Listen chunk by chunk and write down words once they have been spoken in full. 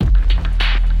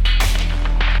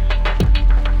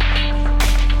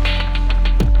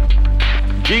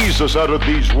Jesus uttered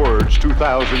these words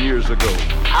 2,000 years ago.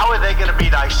 How are they going to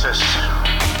beat ISIS?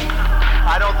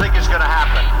 I don't think it's going to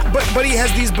happen. But he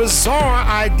has these bizarre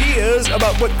ideas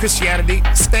about what Christianity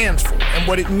stands for and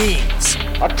what it means.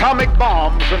 Atomic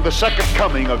bombs and the second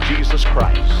coming of Jesus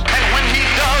Christ. And when he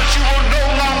does, you will no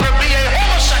longer be a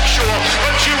homosexual,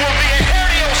 but you will be a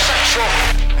heterosexual.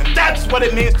 And that's what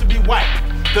it means to be white.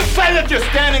 To say that you're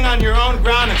standing on your own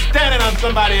ground and standing on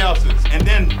somebody else's, and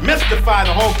then mystify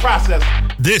the whole process.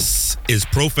 This is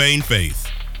Profane Faith,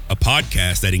 a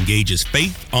podcast that engages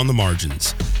faith on the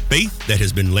margins. Faith that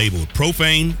has been labeled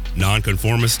profane,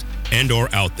 nonconformist, and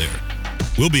or out there.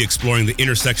 We'll be exploring the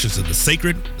intersections of the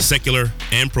sacred, secular,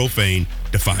 and profane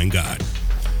to find God.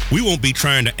 We won't be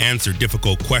trying to answer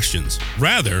difficult questions.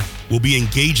 Rather, we'll be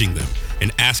engaging them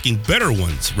and asking better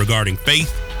ones regarding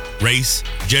faith, race,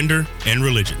 gender, and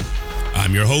religion.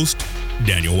 I'm your host,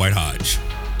 Daniel White Hodge.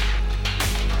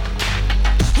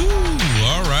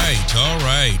 All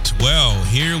right. Well,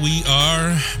 here we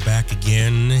are back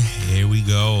again. Here we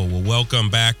go. Well, welcome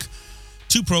back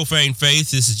to Profane Faith.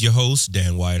 This is your host,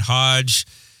 Dan White Hodge.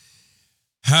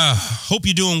 Hope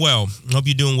you're doing well.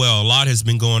 A lot has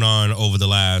been going on over the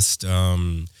last, a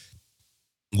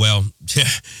lot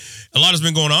has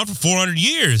been going on for 400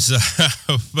 years.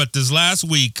 But this last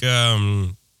week,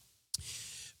 in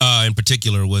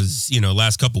particular was,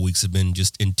 last couple weeks have been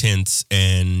just intense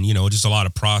and, just a lot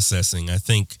of processing. I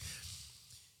think,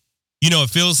 it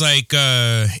feels like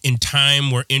in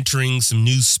time we're entering some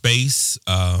new space,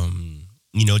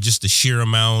 just the sheer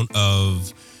amount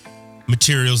of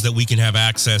materials that we can have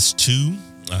access to,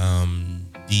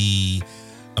 the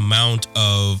amount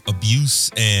of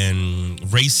abuse and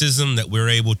racism that we're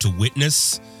able to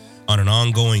witness on an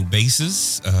ongoing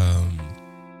basis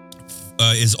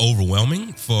is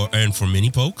overwhelming for many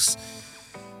folks.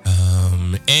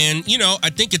 I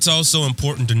think it's also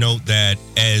important to note that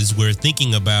as we're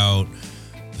thinking about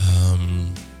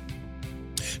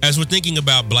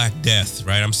Black Death,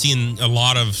 right? I'm seeing a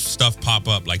lot of stuff pop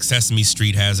up, like Sesame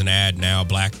Street has an ad now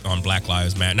on Black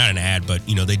Lives Matter. Not an ad, but,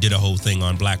 they did a whole thing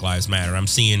on Black Lives Matter. I'm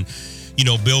seeing,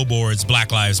 billboards,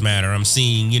 Black Lives Matter. I'm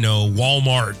seeing,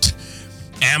 Walmart,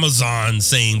 Amazon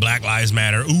saying Black Lives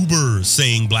Matter, Uber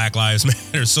saying Black Lives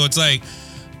Matter. So it's like,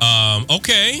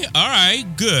 okay, all right,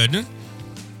 good.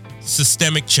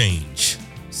 Systemic change,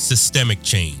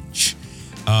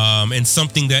 and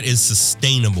something that is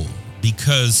sustainable,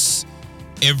 because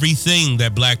everything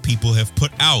that Black people have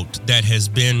put out that has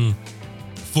been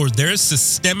for their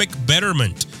systemic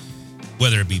betterment,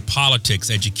 whether it be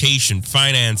politics, education,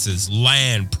 finances,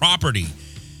 land, property,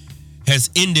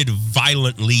 has ended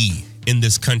violently in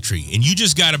this country. And you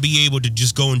just got to be able to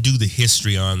just go and do the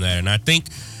history on that. And I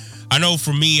know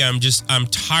for me, I'm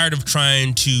tired of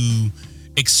trying to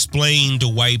explain to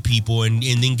white people and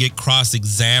then get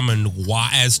cross-examined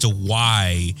as to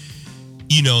why,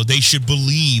 they should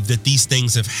believe that these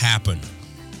things have happened.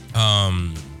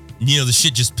 The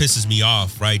shit just pisses me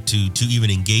off, right? To even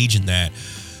engage in that.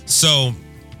 So,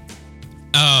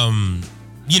 I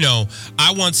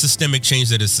want systemic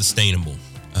change that is sustainable.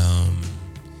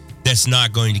 That's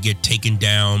not going to get taken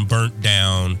down, burnt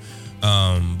down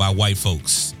by white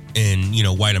folks in,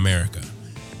 white America.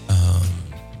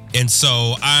 And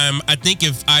so I think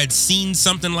if I had seen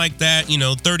something like that,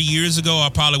 30 years ago, I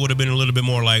probably would have been a little bit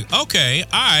more like, okay, all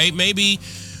right, maybe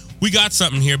we got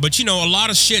something here. But, a lot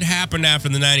of shit happened after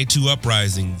the 92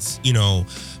 uprisings,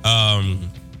 and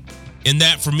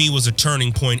that for me was a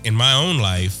turning point in my own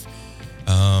life.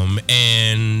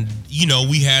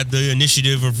 We had the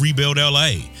initiative of Rebuild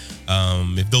LA.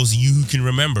 If those of you who can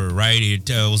remember, right, it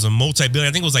was a multi-billion,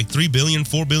 I think it was like $4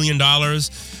 billion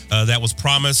that was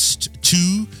promised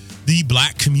to the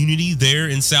Black community there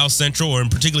in South Central, or in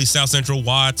particularly South Central,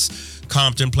 Watts,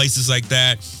 Compton, places like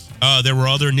that. There were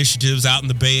other initiatives out in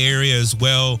the Bay Area as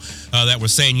well that were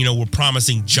saying, we're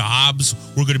promising jobs.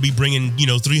 We're going to be bringing,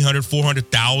 300,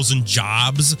 400,000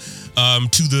 jobs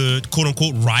to the quote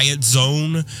unquote riot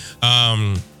zone.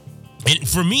 And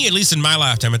for me, at least in my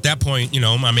lifetime, at that point,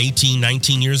 I'm 18,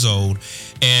 19 years old,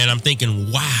 and I'm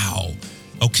thinking, wow,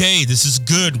 okay, this is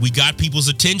good. We got people's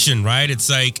attention, right? It's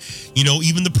like,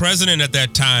 even the president at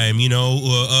that time,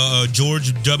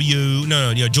 George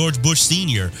Bush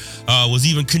Sr. Was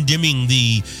even condemning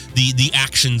the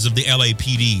actions of the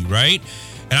LAPD, right?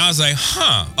 And I was like,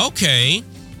 okay.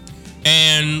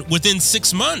 And within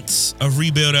 6 months of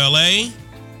Rebuild LA,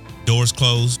 doors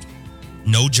closed.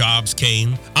 No jobs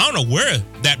came. I don't know where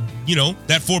that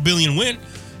 $4 billion went.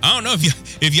 I don't know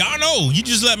if y'all know, you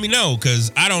just let me know,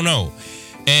 because I don't know.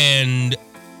 And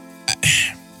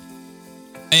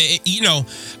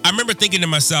I remember thinking to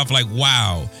myself, like,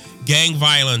 wow, gang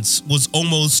violence was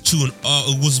almost to an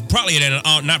was probably at an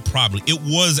not probably it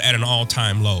was at an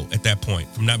all-time low at that point.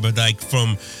 From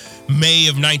May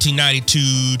of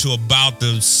 1992 to about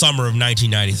the summer of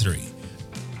 1993,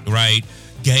 right?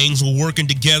 Gangs were working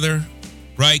together,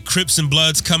 right? Crips and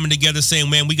Bloods coming together saying,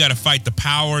 man, we got to fight the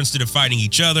power instead of fighting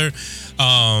each other.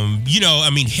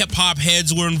 Hip hop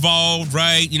heads were involved,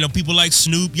 right? People like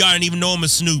Snoop. Y'all didn't even know him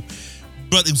as Snoop.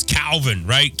 But it was Calvin,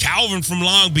 right? Calvin from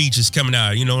Long Beach is coming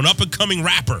out, an up-and-coming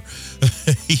rapper.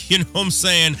 You know what I'm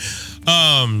saying?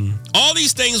 All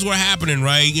these things were happening,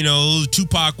 right?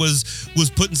 Tupac was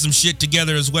putting some shit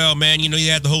together as well, man. You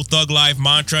had the whole Thug Life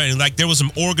mantra, and there was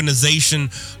some organization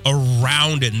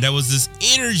around it, and there was this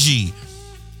energy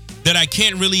that I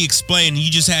can't really explain, and you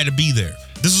just had to be there.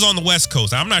 This was on the West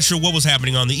Coast. I'm not sure what was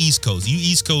happening on the East Coast. You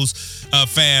East Coast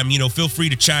fam, feel free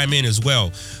to chime in as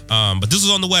well. But this was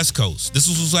on the West Coast. This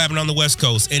was what was happening on the West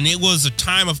Coast. And it was a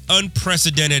time of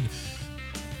unprecedented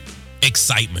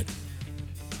excitement.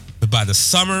 But by the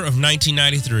summer of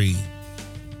 1993,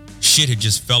 shit had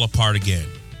just fell apart again.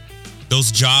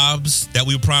 Those jobs that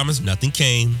we were promised, nothing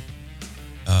came.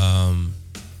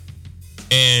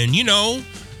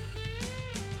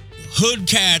 Hood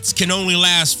cats can only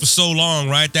last for so long,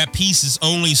 right? That piece is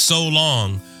only so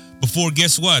long before,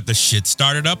 guess what? The shit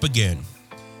started up again.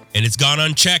 And it's gone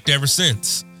unchecked ever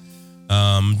since.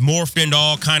 Morphed into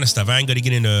all kind of stuff. I ain't going to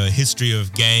get into a history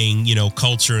of gang,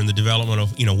 culture and the development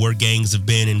of, where gangs have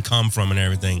been and come from and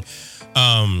everything.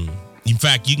 In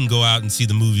fact, you can go out and see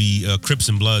the movie Crips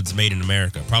and Bloods Made in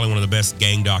America. Probably one of the best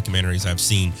gang documentaries I've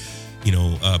seen,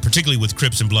 particularly with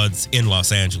Crips and Bloods in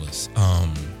Los Angeles.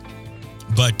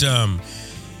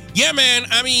 Yeah, man.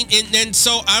 I mean, and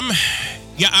so I'm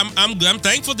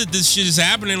thankful that this shit is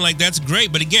happening. That's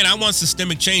great. But again, I want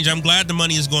systemic change. I'm glad the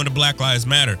money is going to Black Lives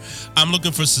Matter. I'm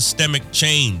looking for systemic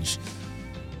change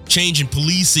in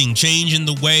policing, change in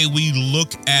the way we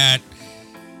look at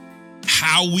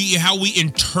how we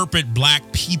interpret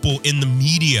black people in the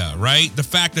media, right? The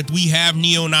fact that we have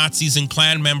neo-Nazis and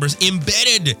Klan members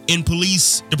embedded in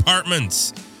police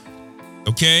departments.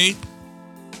 Okay?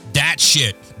 That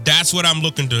shit. That's what I'm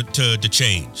looking to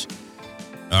change.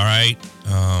 All right.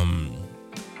 I'm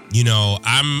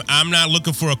not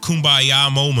looking for a kumbaya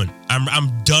moment.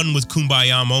 I'm done with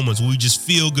kumbaya moments where we just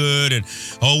feel good and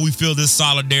we feel this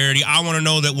solidarity. I want to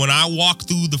know that when I walk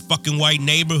through the fucking white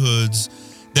neighborhoods,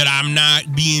 that I'm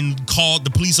not being called,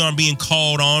 the police aren't being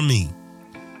called on me.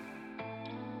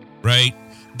 Right?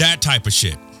 That type of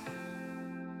shit.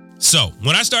 So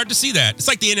when I start to see that, it's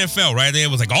like the NFL, right? They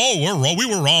was like, we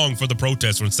were wrong for the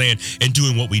protest when saying and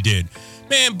doing what we did.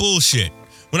 Man, bullshit.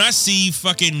 When I see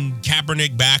fucking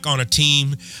Kaepernick back on a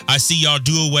team, I see y'all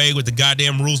do away with the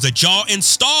goddamn rules that y'all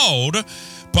installed,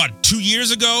 but 2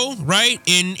 years ago, right?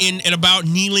 In about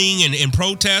kneeling and in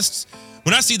protests.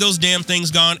 When I see those damn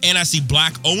things gone and I see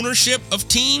black ownership of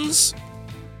teams,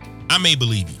 I may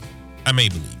believe you.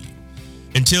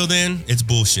 Until then, it's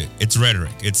bullshit. It's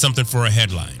rhetoric. It's something for a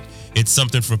headline. It's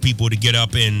something for people to get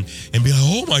up and be like,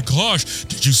 oh my gosh,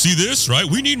 did you see this, right?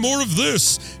 We need more of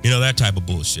this. That type of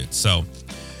bullshit. So,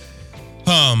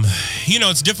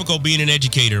 it's difficult being an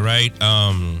educator, right?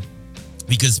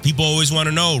 Because people always want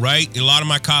to know, right? A lot of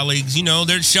my colleagues,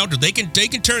 they're sheltered. They can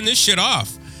turn this shit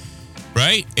off,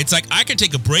 right? It's like I can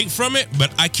take a break from it,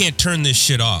 but I can't turn this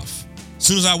shit off. As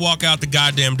soon as I walk out the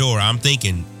goddamn door, I'm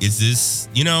thinking,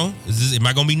 am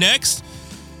I going to be next?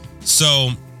 So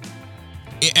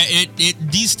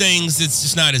these things, it's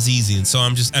just not as easy. And so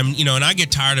and I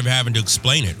get tired of having to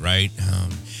explain it, right?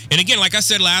 And again, like I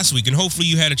said last week, and hopefully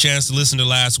you had a chance to listen to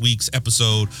last week's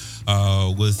episode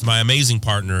with my amazing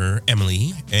partner,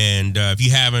 Emily. And if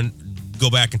you haven't, go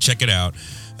back and check it out.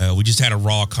 We just had a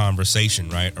raw conversation,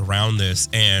 right, around this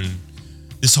and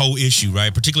this whole issue,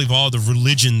 right? Particularly of all the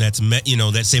religion that's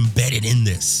that's embedded in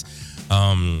this.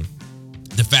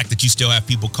 The fact that you still have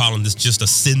people calling this just a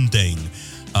sin thing.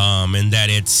 And that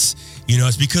it's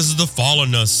because of the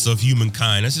fallenness of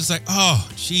humankind. It's just like, oh,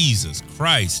 Jesus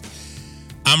Christ.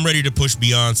 I'm ready to push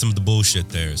beyond some of the bullshit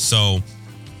there. So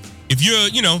if you're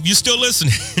still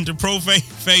listening to Profane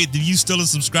Faith, if you still a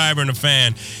subscriber and a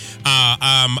fan,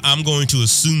 I'm going to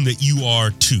assume that you are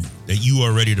too, that you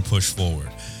are ready to push forward.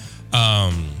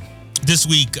 This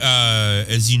week,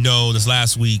 as you know, this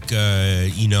last week,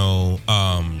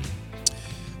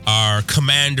 our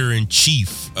commander-in-chief,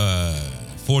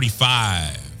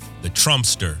 45, the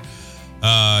Trumpster,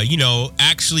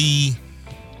 actually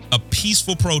a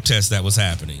peaceful protest that was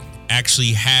happening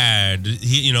actually had,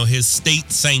 his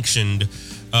state-sanctioned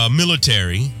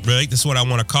military, right? That's what I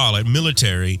want to call it,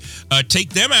 military, take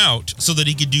them out so that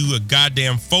he could do a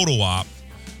goddamn photo op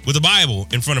with a Bible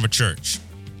in front of a church.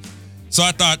 So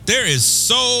I thought there is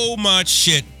so much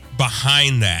shit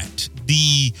behind that.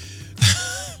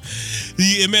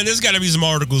 Man, there's got to be some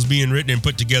articles being written and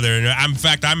put together. And in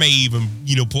fact, I may even,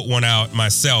 put one out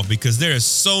myself because there is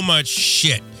so much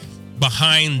shit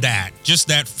behind that. Just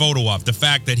that photo op, the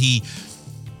fact that he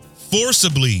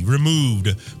forcibly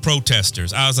removed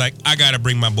protesters. I was like, I got to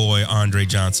bring my boy Andre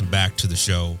Johnson back to the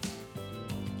show.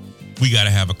 We got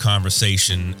to have a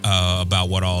conversation about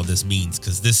what all this means,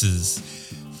 because this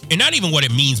is, and not even what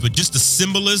it means, but just the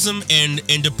symbolism and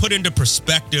to put into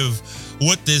perspective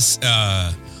what this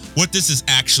is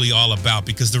actually all about.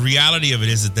 Because the reality of it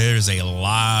is that there's a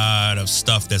lot of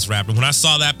stuff that's wrapped. And when I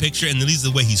saw that picture and at least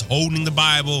the way he's holding the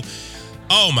Bible,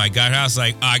 oh my God, I was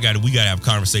like, we got to have a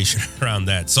conversation around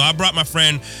that. So I brought my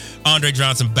friend Andre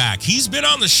Johnson back. He's been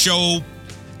on the show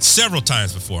several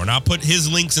times before, and I'll put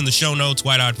his links in the show notes,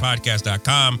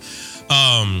 whiteoutpodcast.com.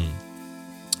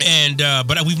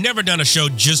 But we've never done a show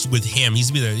just with him.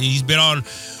 He's been on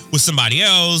with somebody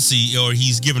else, or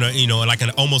he's given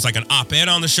almost like an op-ed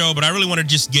on the show. But I really want to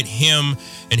just get him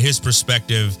and his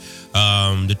perspective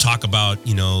to talk about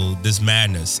this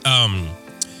madness.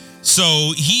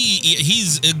 So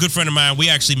he's a good friend of mine. We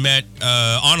actually met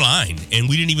online, and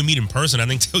we didn't even meet in person, I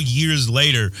think, till years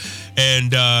later.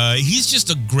 And he's just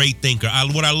a great thinker.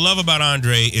 What I love about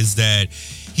Andre is that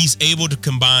he's able to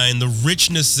combine the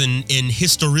richness and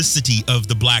historicity of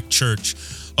the Black church,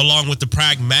 along with the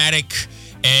pragmatic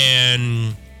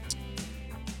and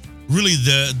really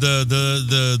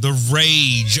the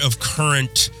rage of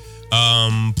current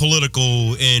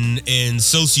political and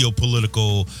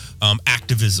socio-political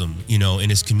activism, in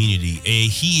his community.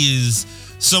 He is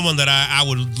someone that I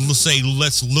would say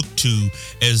let's look to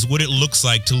as what it looks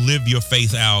like to live your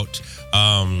faith out,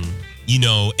 and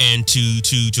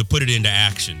to put it into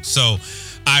action. So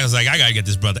I was like, I gotta get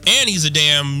this brother. And he's a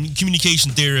damn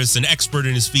communication theorist and expert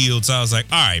in his field. So I was like,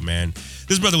 all right, man.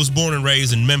 This brother was born and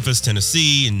raised in Memphis,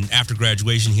 Tennessee, and after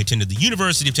graduation, he attended the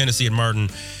University of Tennessee at Martin.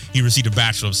 He received a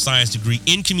Bachelor of Science degree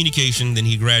in communication. Then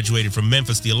he graduated from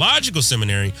Memphis Theological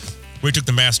Seminary, where he took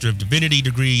the Master of Divinity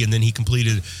degree, and then he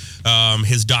completed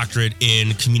his doctorate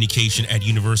in communication at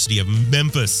University of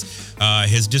Memphis.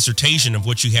 His dissertation, of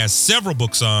which he has several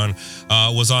books on,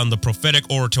 was on the prophetic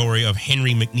oratory of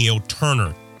Henry McNeil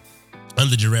Turner,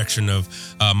 under the direction of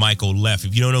Michael Leff.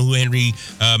 If you don't know who Henry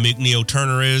McNeil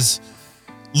Turner is,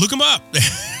 look him up.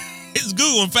 It's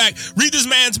Google. In fact, read this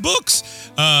man's books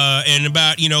and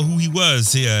about who he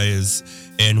was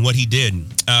and what he did.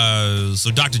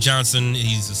 So Dr. Johnson,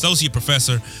 he's associate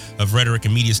professor of rhetoric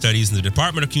and media studies in the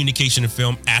Department of Communication and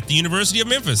Film at the University of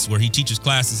Memphis, where he teaches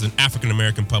classes in African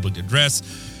American public address,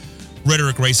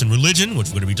 rhetoric, race, and religion, which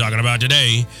we're going to be talking about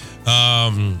today,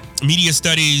 media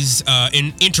studies,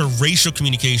 in interracial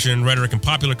communication, rhetoric, and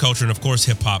popular culture, and of course,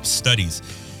 hip hop studies.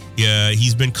 Yeah,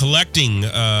 he's been collecting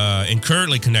and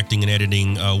currently connecting and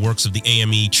editing works of the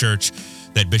AME Church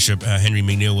that Bishop Henry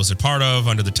McNeil was a part of,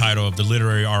 under the title of The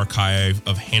Literary Archive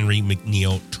of Henry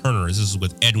McNeil Turner. This is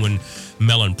with Edwin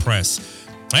Mellon Press.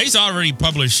 He's already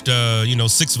published,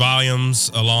 6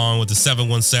 volumes, along with the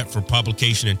 7-1 set for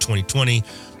publication in 2020.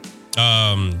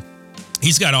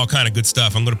 He's got all kind of good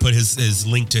stuff. I'm going to put his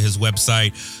link to his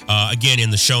website, again, in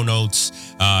the show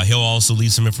notes. He'll also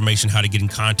leave some information how to get in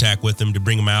contact with him to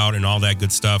bring him out and all that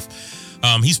good stuff.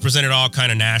 He's presented all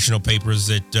kind of national papers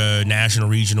at national,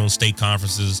 regional, and state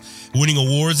conferences, winning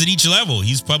awards at each level.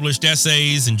 He's published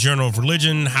essays in Journal of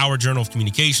Religion, Howard Journal of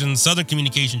Communication, Southern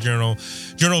Communication Journal,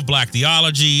 Journal of Black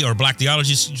Theology, or Black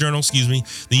Theology Journal, the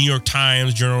New York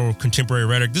Times, Journal of Contemporary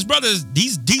Rhetoric. This brother,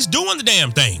 he's doing the damn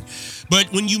thing.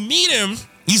 But when you meet him,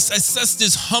 he's such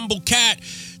this humble cat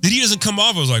that he doesn't come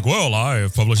off as like, well, I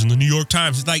have published in the New York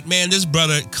Times. It's like, man, this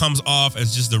brother comes off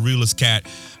as just the realest cat.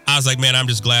 I was like, man, I'm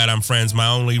just glad I'm friends. My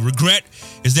only regret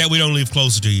is that we don't live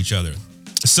closer to each other.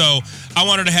 So I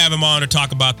wanted to have him on to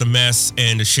talk about the mess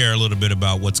and to share a little bit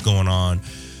about what's going on.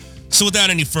 So without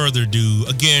any further ado,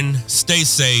 again, stay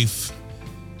safe.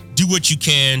 Do what you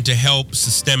can to help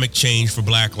systemic change for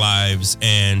Black lives.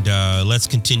 And let's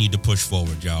continue to push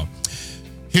forward, y'all.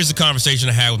 Here's the conversation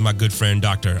I had with my good friend,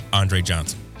 Dr. Andre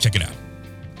Johnson. Check it out.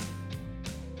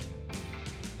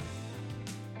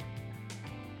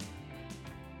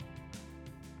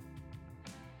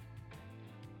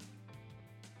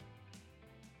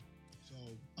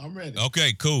 I'm ready.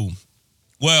 Okay, cool.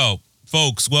 Well,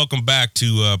 folks, welcome back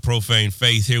to Profane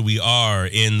Faith. Here we are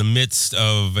in the midst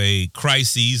of a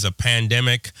crisis, a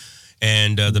pandemic,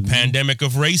 and the pandemic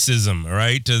of racism,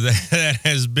 right? That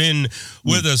has been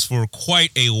with us for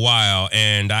quite a while.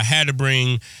 And I had to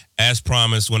bring, as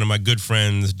promised, one of my good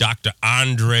friends, Dr.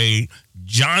 Andre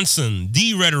Johnson,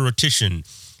 the rhetorician,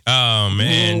 Oh,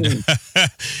 man.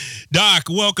 Doc,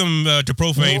 welcome to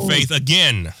Profane Faith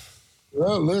again.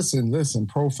 Well, listen,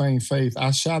 Profane Faith.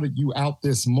 I shouted you out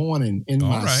this morning in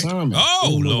my sermon.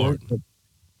 Oh, Lord.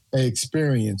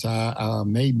 Experience. I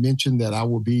made mention that I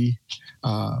will be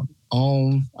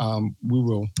we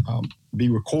will be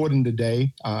recording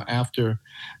today after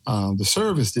the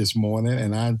service this morning.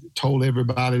 And I told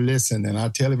everybody, listen, and I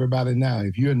tell everybody now,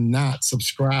 if you're not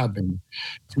subscribing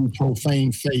to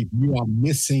Profane Faith, you are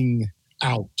missing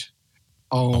out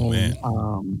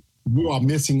on, you are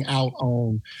missing out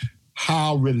on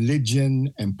how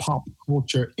religion and pop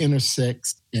culture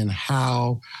intersects and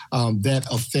how that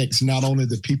affects not only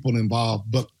the people involved,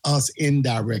 but us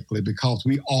indirectly, because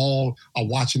we all are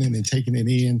watching it and taking it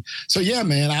in. So, yeah,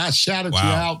 man, I shouted you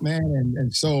out, man.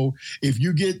 And so if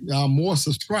you get more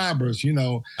subscribers, you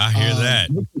know. I hear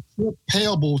that.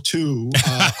 Payable to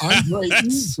Andre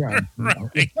Egan.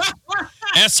 Right.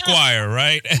 Esquire,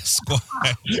 right?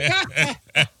 Esquire.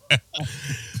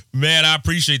 Man, I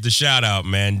appreciate the shout out,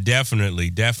 man. Definitely,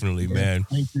 man.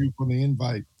 Thank you for the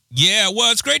invite. Yeah,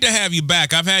 well, it's great to have you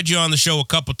back. I've had you on the show a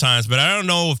couple times, but I don't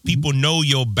know if people know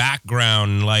your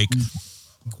background, like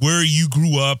where you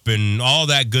grew up and all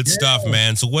that good stuff,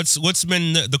 man. So what's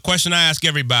been the question I ask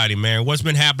everybody, man? What's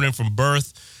been happening from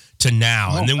birth to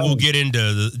now? And then we'll get into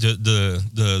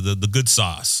the good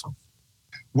sauce.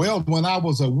 Well, when I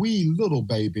was a wee little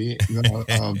baby, you know,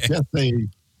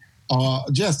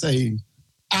 just a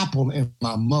apple in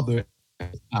my mother.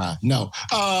 I'm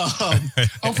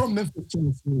from Memphis,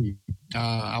 Tennessee.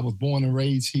 I was born and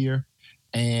raised here,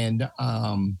 and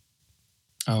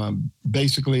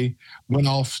basically went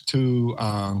off to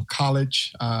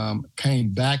college, came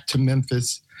back to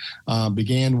Memphis,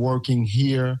 began working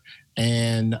here,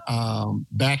 and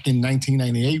back in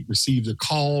 1998 received a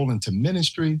call into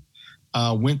ministry,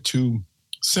 went to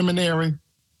seminary,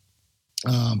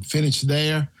 finished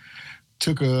there,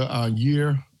 took a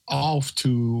year off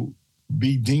to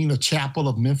be dean of chapel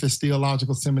of Memphis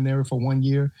Theological Seminary for 1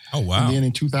 year. Oh, wow. And then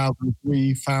in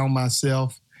 2003, found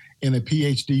myself in a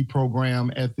PhD program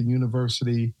at the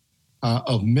University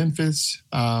of Memphis,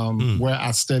 where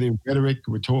I studied rhetoric,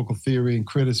 rhetorical theory, and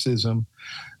criticism.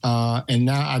 And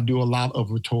now I do a lot of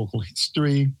rhetorical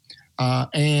history.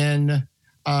 And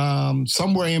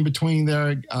somewhere in between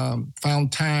there,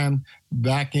 found time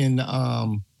back in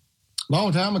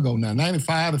long time ago now,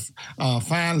 95, to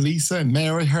find Lisa and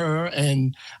marry her,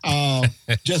 and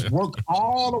just work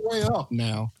all the way up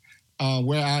now,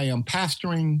 where I am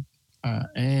pastoring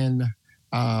and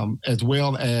as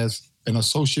well as an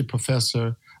associate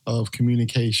professor of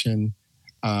communication,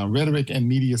 rhetoric and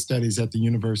media studies at the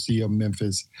University of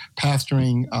Memphis,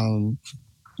 pastoring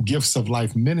Gifts of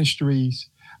Life Ministries.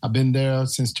 I've been there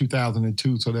since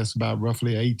 2002, so that's about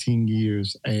roughly 18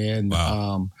 years. And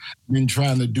been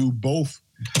trying to do both,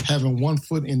 having one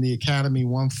foot in the academy,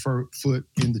 one foot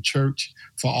in the church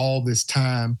for all this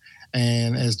time.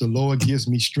 And as the Lord gives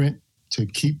me strength to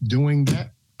keep doing that,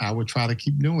 I would try to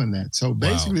keep doing that. So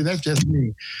basically, that's just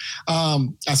me.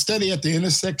 I study at the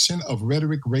intersection of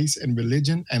rhetoric, race, and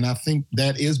religion. And I think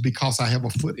that is because I have a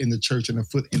foot in the church and a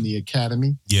foot in the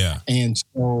academy. Yeah. And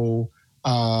so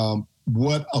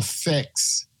what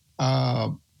affects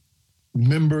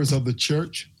members of the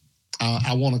church,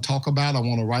 I want to talk about, I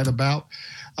want to write about,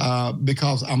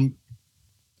 because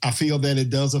I feel that it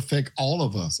does affect all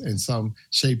of us in some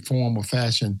shape, form, or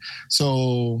fashion.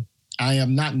 So I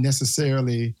am not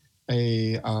necessarily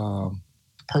a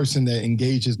person that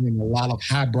engages in a lot of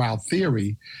highbrow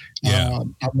theory. I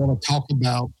want to talk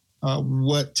about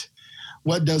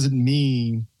what does it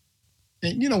mean?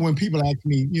 And, you know, when people ask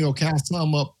me, you know, can I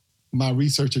sum up my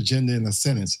research agenda in a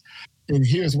sentence? And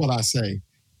here's what I say.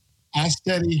 I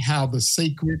study how the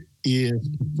sacred is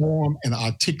performed and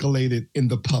articulated in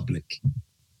the public.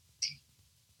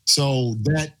 So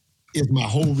that is my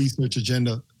whole research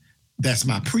agenda. That's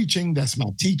my preaching, that's my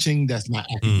teaching, that's my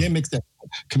academics, that's my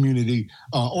community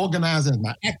organizing,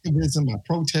 my activism, my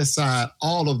protest side,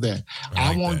 all of that.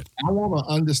 I want to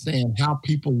understand how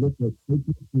people look at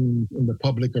sacred things in the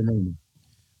public arena.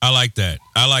 I like that.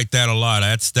 I like that a lot.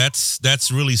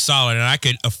 That's really solid. And I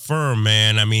could affirm,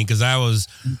 man, I mean, because I was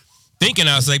thinking,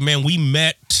 I was like, man, we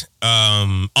met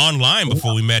online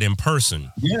before we met in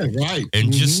person. Yeah, right.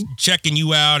 And just checking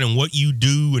you out and what you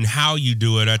do and how you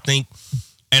do it, I think,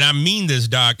 and I mean this,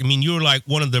 Doc, I mean, you're like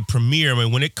one of the premier, I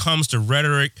mean, when it comes to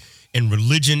rhetoric and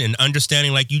religion and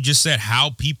understanding, like you just said, how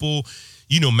people,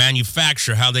 you know,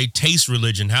 manufacture, how they taste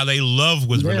religion, how they love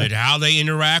with religion, how they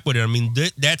interact with it. I mean,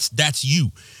 that's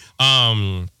you.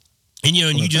 And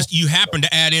you happen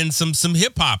to add in some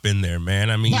hip hop in there, man.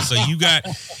 I mean, so you got,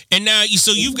 and now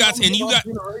you got,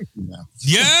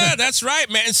 yeah, that's right,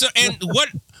 man. And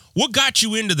what got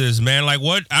you into this, man? Like,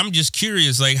 I'm just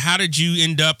curious, like, how did you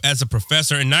end up as a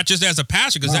professor and not just as a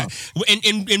pastor? Because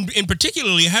in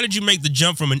particularly, how did you make the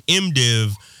jump from an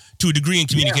MDiv to a degree in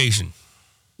communication?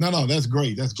 No, that's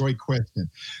great. That's a great question.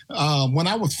 When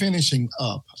I was finishing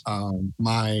up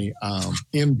my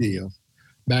MDiv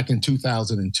back in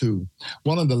 2002,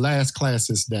 one of the last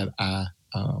classes that I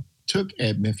took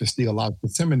at Memphis Theological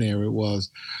Seminary was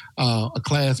a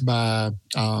class by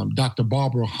Dr.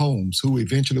 Barbara Holmes, who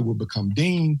eventually would become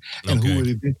dean and who would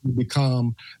eventually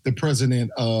become the president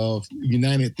of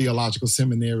United Theological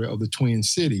Seminary of the Twin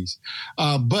Cities.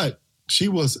 But she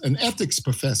was an ethics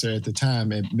professor at the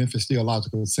time at Memphis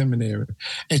Theological Seminary,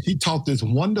 and she taught this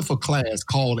wonderful class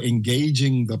called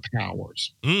Engaging the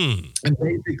Powers. And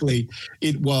basically,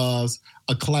 it was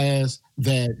a class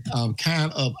that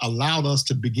kind of allowed us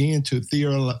to begin to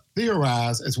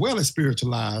theorize as well as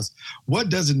spiritualize what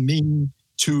does it mean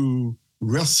to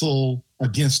wrestle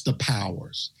against the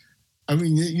powers. I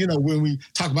mean, when we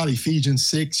talk about Ephesians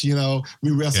 6, we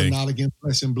wrestle not against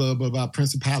flesh and blood, but about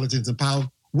principalities and powers.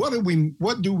 What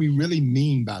do we really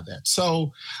mean by that?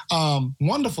 So,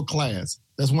 wonderful class.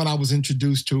 That's when I was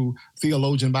introduced to a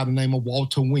theologian by the name of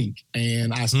Walter Wink,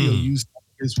 and I still use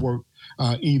his work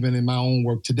even in my own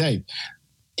work today.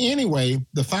 Anyway,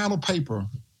 the final paper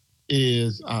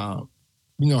is,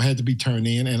 had to be turned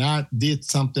in, and I did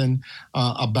something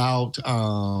about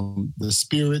the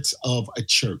spirits of a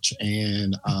church.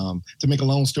 And to make a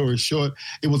long story short,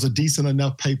 it was a decent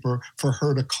enough paper for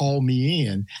her to call me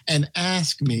in and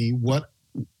ask me what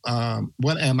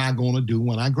am I going to do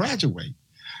when I graduate.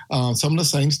 Some of the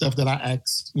same stuff that I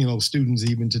ask, students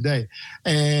even today.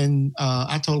 And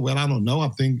I told her, well, I don't know. I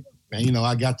think,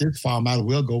 I got this far. I might as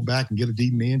well go back and get a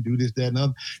DMin, do this, that, and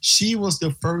other. She was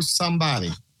the first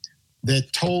somebody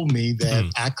that told me that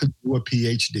I could do a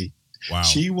PhD. Wow.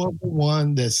 She was the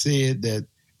one that said that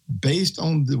based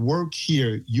on the work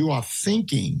here, you are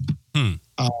thinking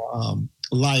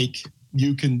like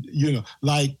you can,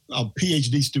 like a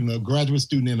PhD student, a graduate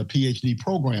student in a PhD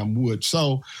program would.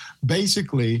 So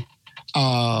basically,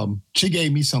 she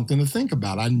gave me something to think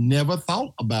about. I never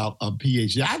thought about a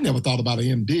PhD. I never thought about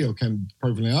an MD, to be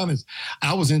perfectly honest.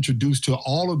 I was introduced to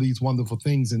all of these wonderful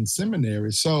things in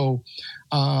seminary. So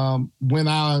when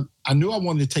I knew I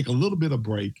wanted to take a little bit of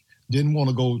break, didn't want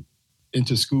to go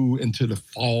into school into the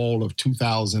fall of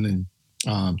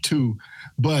 2002.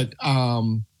 But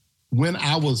when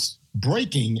I was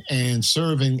breaking and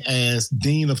serving as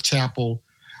Dean of Chapel,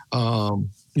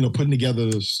 putting together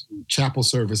those chapel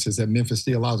services at Memphis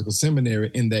Theological Seminary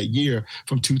in that year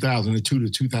from 2002 to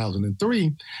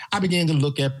 2003, I began to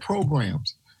look at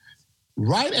programs.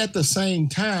 Right at the same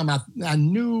time, I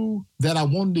knew that I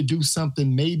wanted to do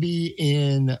something maybe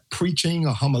in preaching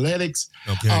or homiletics,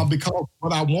 because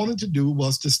what I wanted to do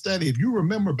was to study. If you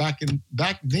remember back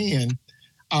then,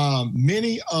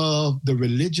 many of the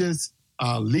religious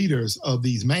leaders of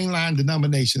these mainline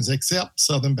denominations, except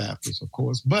Southern Baptists, of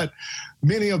course, but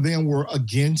many of them were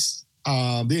against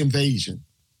the invasion.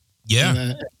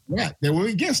 Yeah. They were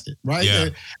against it, right? Yeah.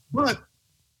 But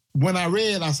when I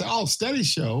read, I said, studies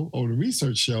show, or the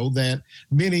research show, that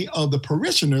many of the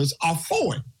parishioners are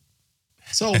for it.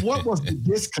 So what was the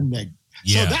disconnect?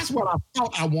 Yeah. So that's what I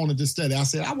thought I wanted to study. I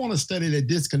said, I want to study the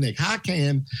disconnect. How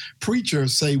can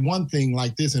preachers say one thing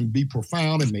like this and be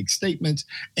profound and make statements,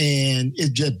 and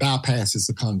it just bypasses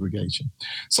the congregation?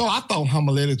 So I thought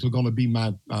homiletics were going to be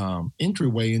my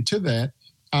entryway into that.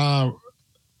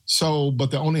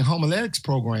 But the only homiletics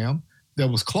program that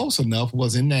was close enough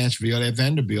was in Nashville at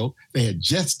Vanderbilt. They had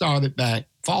just started back,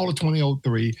 fall of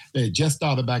 2003. They had just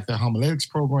started back their homiletics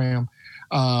program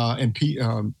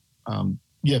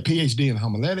PhD in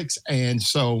homiletics. And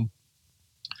so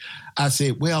I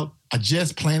said, well, I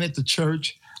just planted the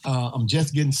church. I'm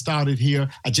just getting started here.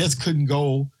 I just couldn't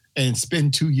go and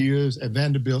spend 2 years at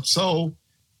Vanderbilt. So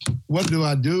what do?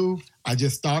 I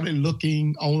just started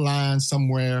looking online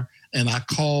somewhere, and I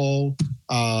called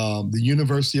the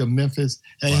University of Memphis.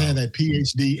 They had a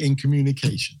PhD in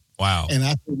communication. Wow. And I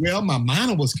said, well, my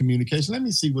minor was communication. Let me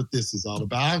see what this is all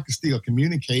about. I can still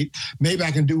communicate. Maybe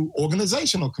I can do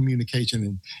organizational communication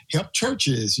and help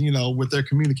churches, with their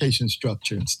communication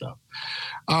structure and stuff.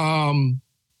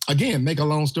 Again, make a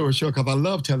long story short, because I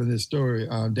love telling this story,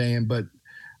 Dan, but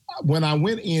when I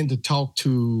went in to talk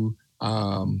to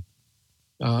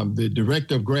the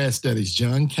director of grad studies,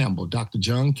 John Campbell, Dr.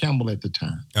 John Campbell at the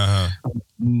time.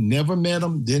 Never met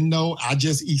him, didn't know.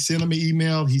 He sent him an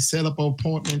email. He set up an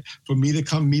appointment for me to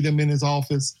come meet him in his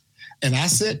office. And I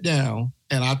sat down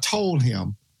and I told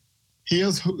him,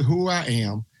 here's who I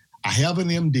am. I have an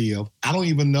MDiv. I don't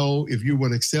even know if you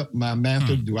would accept my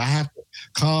master. Do I have to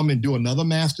come and do another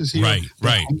master's here?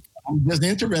 Right. I'm just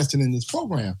interested in this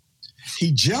program.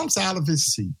 He jumps out of his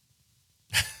seat.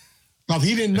 Because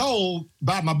he didn't know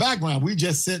about my background. We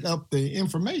just set up the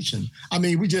information. I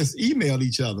mean, we just emailed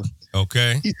each other.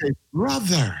 Okay. He said,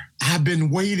 brother, I've been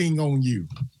waiting on you.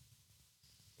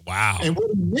 Wow. And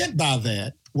what he meant by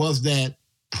that was that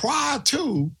prior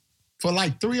to, for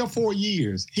like 3 or 4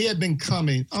 years, he had been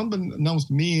coming, unbeknownst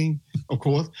to me, of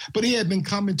course, but he had been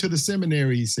coming to the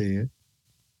seminary, he said,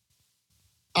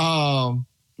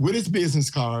 with his business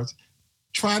cards,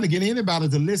 trying to get anybody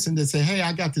to listen to say, hey,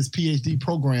 I got this PhD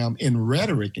program in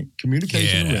rhetoric and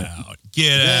communication.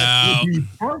 That would be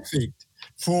perfect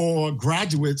for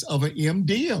graduates of an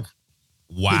MDiv.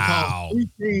 Wow.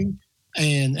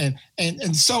 And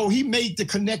so he made the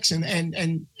connection, and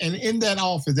in that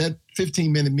office, that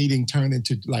 15-minute meeting turned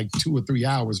into like 2 or 3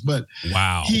 hours. But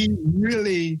wow, he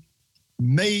really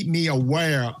made me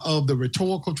aware of the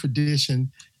rhetorical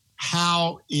tradition,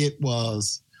 how it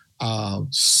was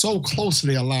so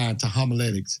closely aligned to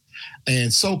homiletics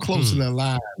and so closely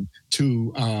aligned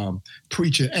to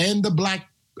preaching and the Black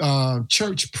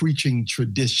church preaching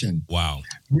tradition. Wow.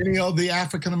 Many of the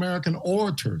African-American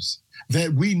orators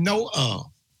that we know of,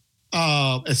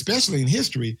 especially in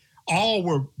history, all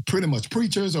were pretty much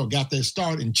preachers or got their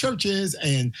start in churches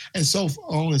and so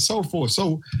on and so forth.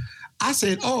 So I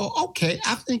said, oh, okay,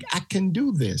 I think I can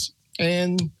do this.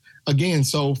 And again,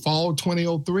 so fall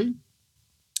 2003,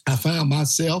 I found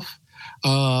myself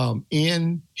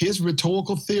in his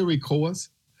rhetorical theory course.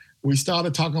 We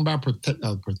started talking about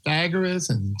Pythagoras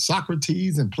and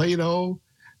Socrates and Plato,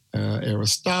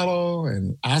 Aristotle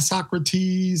and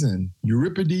Isocrates and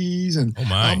Euripides. And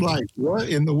I'm like, what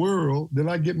in the world did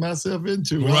I get myself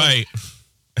into? Right.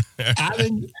 I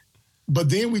didn't, but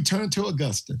then we turned to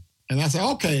Augustine. And I said,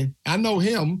 okay, I know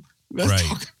him. Let's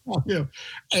talk about him.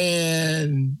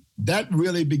 And that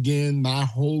really began my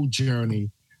whole journey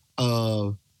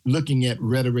of looking at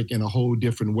rhetoric in a whole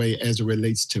different way as it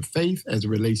relates to faith, as it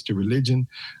relates to religion,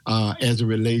 as it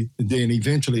relates, then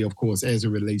eventually, of course, as it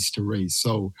relates to race.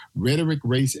 So rhetoric,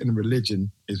 race, and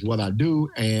religion is what I do.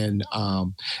 And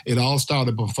it all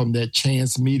started from that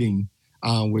chance meeting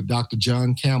with Dr.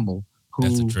 John Campbell,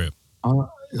 who's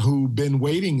been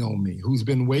waiting on me, who's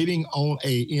been waiting on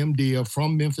a MDiv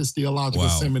from Memphis Theological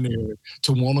Seminary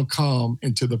to want to come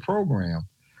into the program.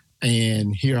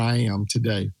 And here I am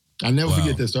today. I never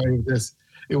forget this story.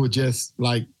 It was just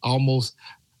like almost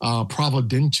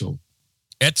providential.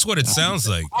 That's what it sounds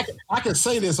like. I can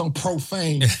say this on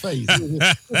profane faith.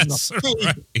 That's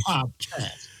right.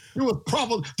 Podcast. It was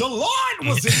probably the Lord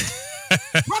was in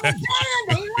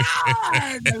the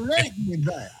Lord led me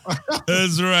there.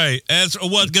 That's right. That's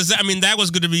because I mean that was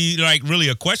going to be like really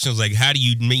a question. It's like, how do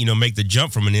you make the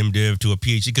jump from an MDiv to a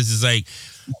PhD? Because it's like,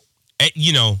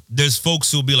 there's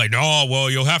folks who'll be like, oh, well,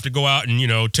 you'll have to go out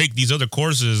and, take these other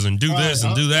courses and do this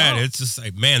and do that. It's just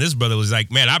like, man, this brother was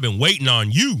like, man, I've been waiting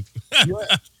on you.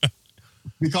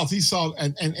 Because he saw,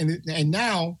 and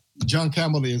now John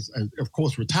Campbell is, of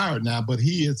course, retired now, but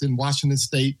he is in Washington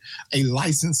State, a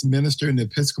licensed minister in the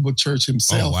Episcopal Church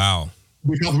himself. Oh, wow.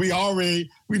 Because we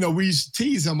already, we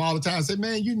tease him all the time. Say,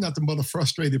 man, you're nothing but a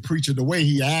frustrated preacher. The way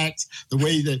he acts, the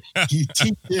way that he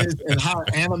teaches, and how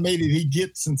animated he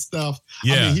gets and stuff.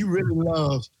 Yeah. I mean, he really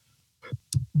loves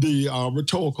the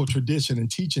rhetorical tradition and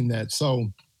teaching that. So,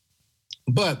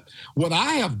 but what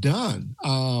I have done,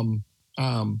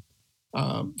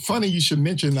 funny you should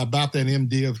mention about that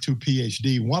MDiv to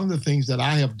PhD. One of the things that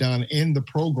I have done in the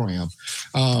program,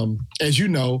 as you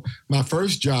know, my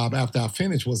first job after I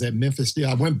finished was at Memphis.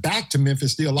 I went back to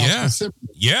Memphis Theological Seminary.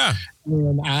 Yeah.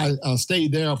 And I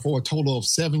stayed there for a total of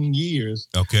 7 years.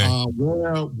 Okay.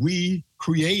 Where we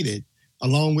created,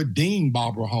 along with Dean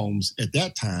Barbara Holmes at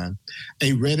that time,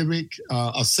 a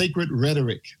sacred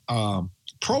rhetoric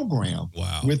program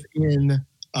within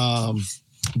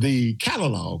the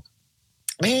catalog.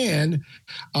 And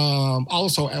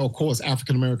also, of course,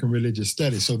 African-American religious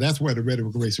studies. So that's where the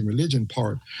rhetoric, race, and religion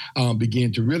part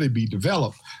began to really be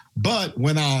developed. But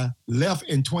when I left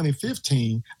in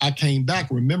 2015, I came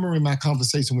back remembering my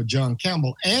conversation with John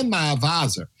Campbell and my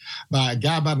advisor, by a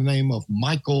guy by the name of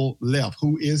Michael Leff,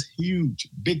 who is huge,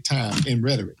 big time in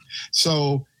rhetoric.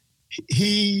 So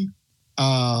he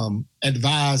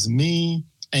advised me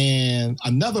and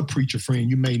another preacher friend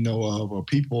you may know of, or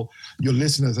people, your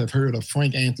listeners have heard of,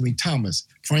 Frank Anthony Thomas.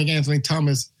 Frank Anthony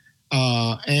Thomas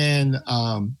and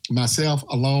myself,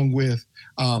 along with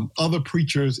other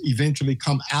preachers, eventually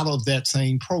come out of that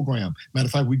same program. Matter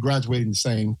of fact, we graduated in the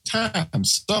same time.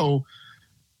 So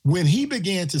when he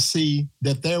began to see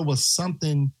that there was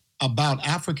something about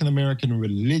African-American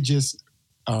religious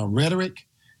rhetoric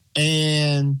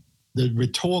and the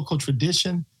rhetorical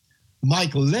tradition,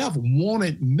 Mike Leff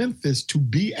wanted Memphis to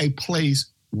be a place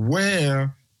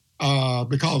where,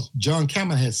 because John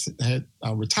Campbell had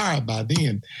retired by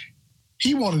then,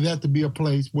 he wanted that to be a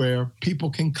place where people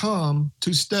can come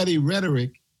to study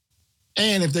rhetoric.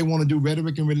 And if they want to do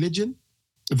rhetoric and religion,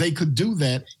 they could do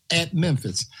that at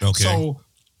Memphis. Okay. So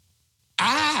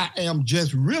I am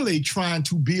just really trying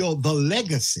to build the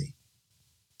legacy,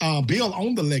 build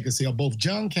on the legacy of both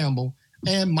John Campbell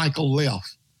and Michael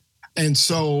Leff. And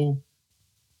so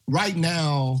right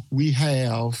now we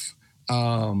have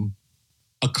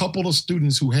a couple of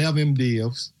students who have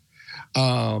MDivs,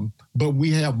 but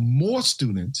we have more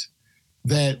students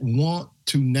that want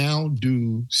to now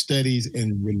do studies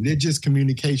in religious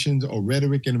communications or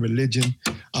rhetoric and religion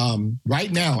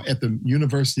right now at the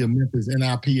University of Memphis in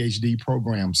our PhD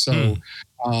program. So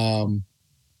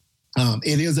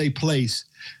it is a place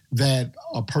that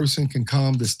a person can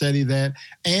come to study that,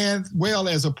 and well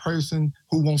as a person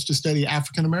who wants to study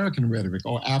African-American rhetoric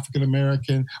or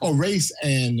African-American or race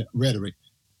and rhetoric.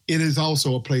 It is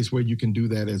also a place where you can do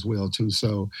that as well, too.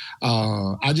 So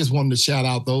I just wanted to shout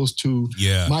out those two.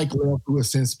 Yeah. Mike Leff, who has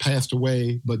since passed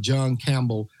away, but John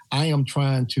Campbell, I am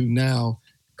trying to now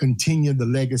continue the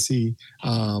legacy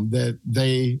that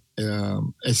they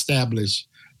established.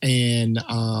 And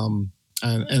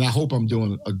I hope I'm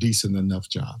doing a decent enough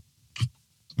job.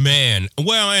 Man,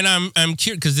 well, and I'm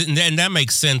curious because that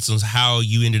makes sense on how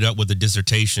you ended up with a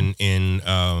dissertation in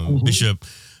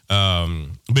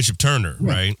Bishop Turner,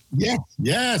 right?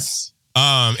 Yes.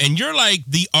 And you're like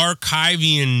the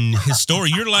archivian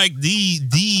historian. You're like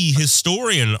the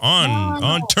historian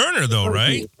on Turner, though,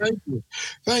 right? Thank you.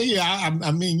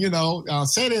 I mean,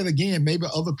 say that again. Maybe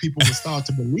other people will start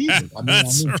to believe it.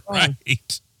 That's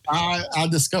right. I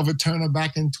discovered Turner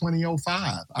back in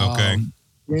 2005. Okay.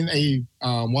 In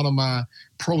one of my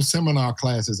pro-seminar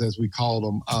classes, as we called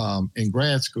them, in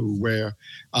grad school, where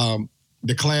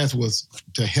the class was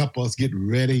to help us get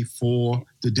ready for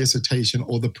the dissertation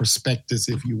or the prospectus,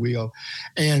 if you will.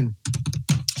 And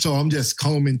so I'm just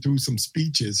combing through some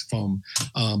speeches from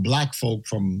Black folk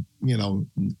from,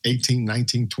 18th,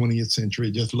 19th, 20th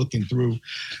century, just looking through.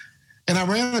 And I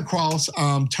ran across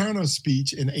Turner's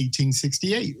speech in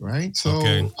 1868, right?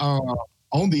 So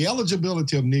on the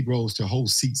eligibility of Negroes to hold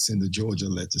seats in the Georgia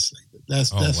legislature. That's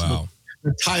the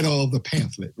title of the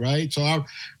pamphlet, right? So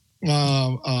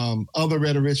other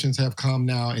rhetoricians have come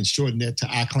now and shortened it to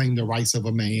I claim the rights of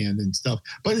a man and stuff,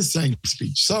 but it's the same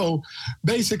speech. So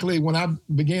basically when I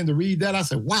began to read that, I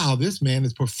said, wow, this man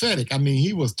is prophetic. I mean,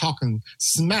 he was talking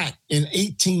smack in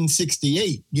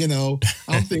 1868,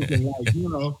 I'm thinking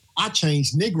like, I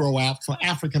changed Negro out for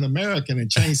African-American and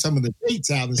changed some of the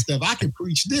dates out and stuff. I can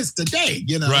preach this today,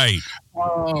 Right.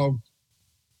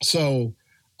 So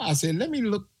I said, let me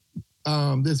look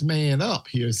this man up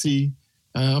here. See,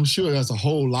 I'm sure there's a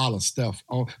whole lot of stuff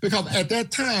because at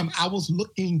that time I was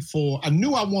I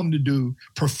knew I wanted to do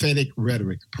prophetic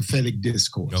rhetoric, prophetic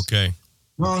discourse. Okay.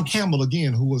 Ron Campbell,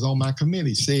 again, who was on my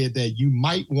committee, said that you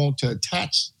might want to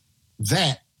attach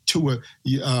that to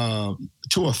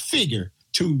a figure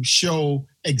to show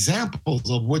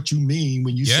examples of what you mean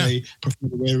when you say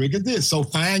prophetic rhetoric is this. So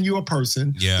find you a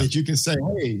person that you can say,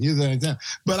 hey, here's an example.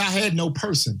 But I had no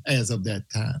person as of that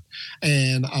time.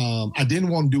 And I didn't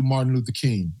want to do Martin Luther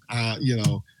King.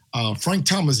 Frank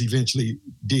Thomas eventually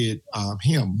did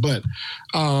him. But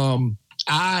so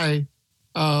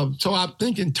I'm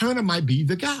thinking Turner might be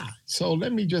the guy. So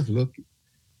let me just look.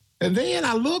 And then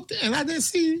I looked and I didn't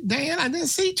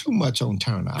see too much on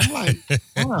Turner. I'm like,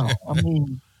 wow. I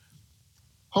mean,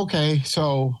 okay,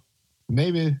 so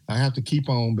maybe I have to keep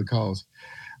on because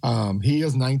he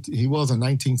was a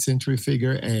 19th century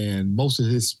figure and most of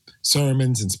his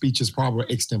sermons and speeches probably were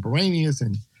extemporaneous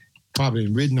and probably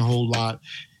written a whole lot.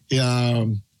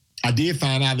 I did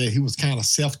find out that he was kind of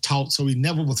self-taught, so he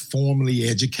never was formally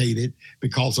educated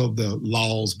because of the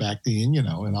laws back then,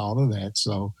 and all of that.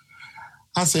 So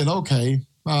I said, okay,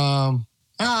 I'll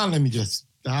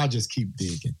just keep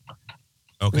digging.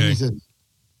 Okay.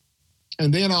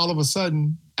 And then all of a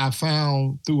sudden, I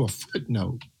found through a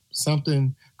footnote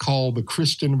something called the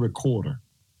Christian Recorder.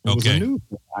 It was a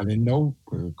newspaper. I didn't know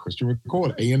Christian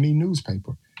Recorder, AME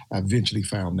newspaper. I eventually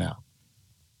found out.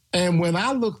 And when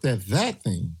I looked at that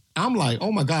thing, I'm like,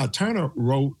 oh my God, Turner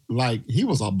wrote like he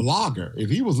was a blogger. If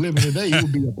he was living today, he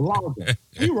would be a blogger.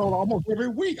 He wrote almost every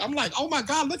week. I'm like, oh my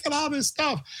God, look at all this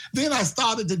stuff. Then I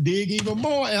started to dig even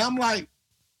more, and I'm like,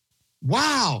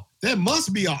 wow, there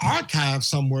must be an archive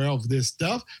somewhere of this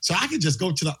stuff. So I could just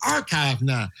go to the archive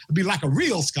now. I'd be like a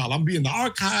real scholar. I'm be in the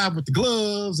archive with the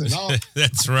gloves and all.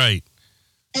 That's right.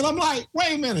 And I'm like,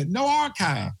 wait a minute, no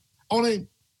archive. Only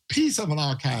piece of an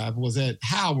archive was at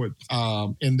Howard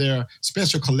in their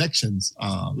special collections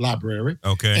library.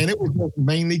 Okay. And it was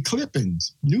mainly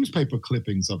clippings, newspaper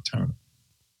clippings of Turner.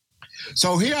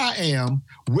 So here I am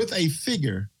with a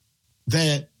figure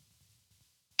that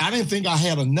I didn't think I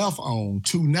had enough on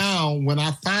to now when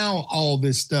I found all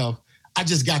this stuff, I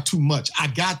just got too much. I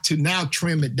got to now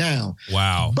trim it down.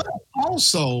 Wow. But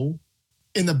also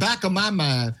in the back of my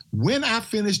mind, when I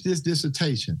finish this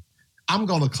dissertation, I'm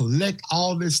going to collect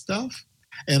all this stuff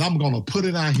and I'm going to put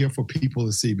it out here for people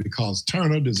to see because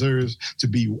Turner deserves to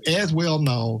be as well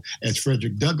known as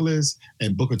Frederick Douglass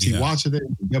and Booker T.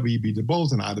 Washington, and W.E.B. Du Bois,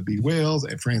 and Ida B. Wells,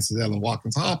 and Francis Ellen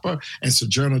Watkins Harper, and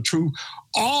Sojourner Truth,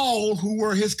 all who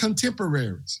were his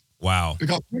contemporaries. Wow.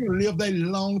 Because Turner lived a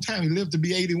long time. He lived to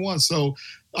be 81. So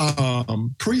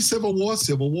pre-Civil War,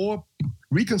 Civil War,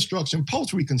 Reconstruction,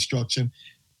 post-Reconstruction,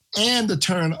 and the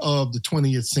turn of the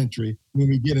 20th century when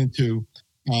we get into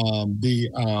what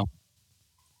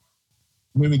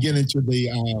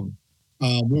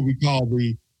we call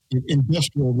the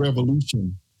Industrial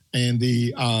Revolution and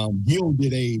the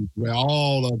Gilded Age, where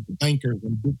all of the bankers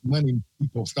and big money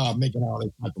people start making all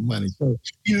that type of money. So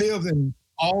he lived in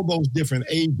all those different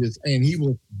ages, and he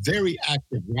was very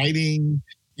active, writing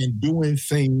and doing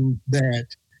things that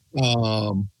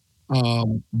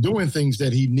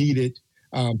he needed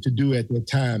to do at the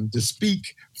time, to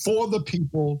speak for the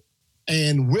people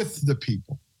and with the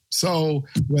people. So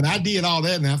when I did all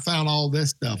that and I found all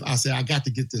this stuff, I said, I got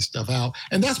to get this stuff out.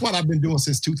 And that's what I've been doing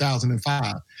since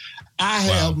 2005. I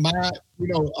have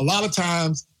a lot of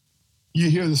times you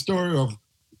hear the story of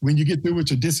when you get through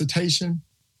with your dissertation,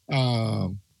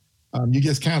 you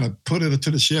just kind of put it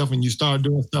to the shelf and you start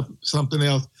doing something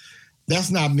else.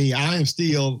 That's not me. I am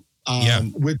still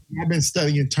I've been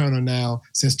studying Turner now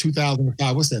since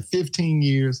 2005. What's that? 15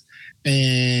 years,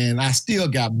 and I still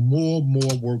got more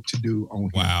work to do on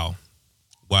him.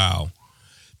 Wow,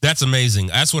 that's amazing.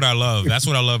 That's what I love. That's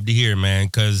what I love to hear, man.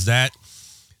 Because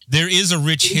there is a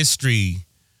rich history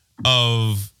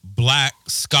of Black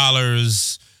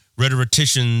scholars,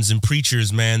 rhetoricians, and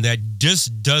preachers, man, that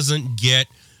just doesn't get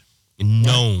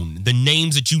known. Right. The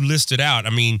names that you listed out. I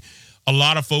mean, a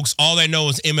lot of folks, all they know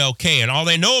is MLK, and all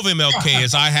they know of MLK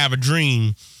is I Have a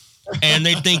Dream, and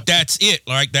they think that's it,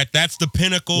 like that's the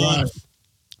pinnacle. Right.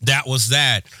 That was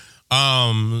that.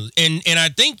 And I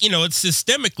think, it's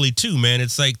systemically too, man.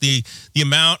 It's like the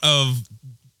amount of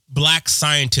Black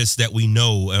scientists that we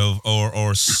know of,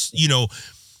 or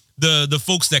the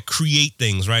folks that create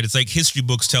things, right? It's like history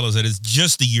books tell us that it's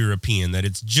just the European, that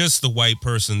it's just the white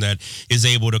person that is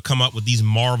able to come up with these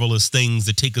marvelous things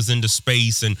that take us into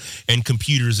space and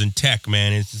computers and tech,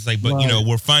 man. It's just like, but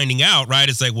we're finding out, right?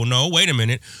 It's like, well, no, wait a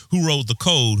minute. Who wrote the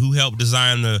code? Who helped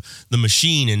design the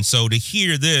machine? And so to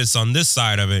hear this on this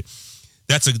side of it,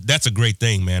 that's a great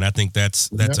thing, man. I think that's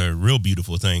a real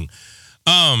beautiful thing.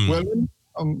 Go ahead.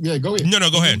 No,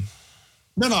 go ahead.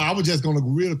 No, I was just going to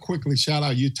real quickly shout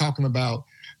out. You're talking about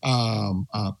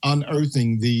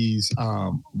unearthing these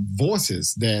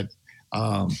voices that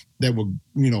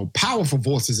were, powerful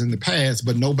voices in the past,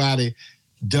 but nobody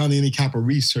done any type of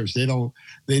research. They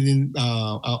didn't,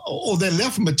 or they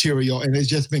left material and it's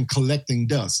just been collecting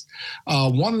dust.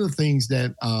 One of the things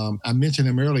that I mentioned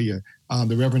him earlier,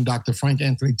 the Reverend Dr. Frank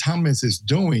Anthony Thomas is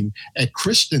doing at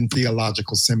Christian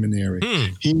Theological Seminary.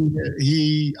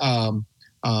 He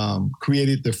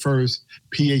created the first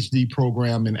PhD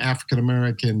program in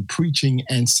African-American preaching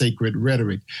and sacred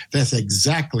rhetoric. That's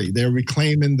exactly, they're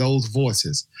reclaiming those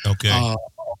voices. Okay.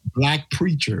 Black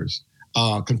preachers,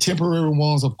 contemporary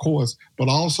ones, of course, but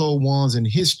also ones in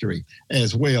history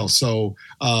as well. So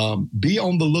be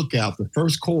on the lookout. The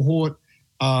first cohort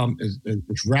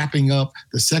is wrapping up.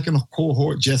 The second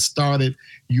cohort just started.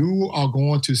 You are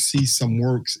going to see some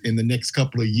works in the next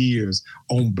couple of years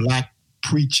on Black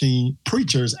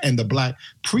preachers and the Black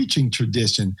preaching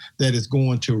tradition that is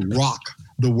going to rock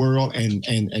the world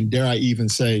and dare I even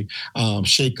say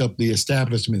shake up the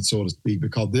establishment, so to speak,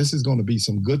 because this is going to be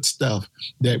some good stuff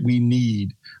that we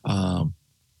need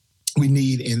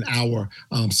in our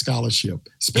scholarship,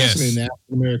 especially in the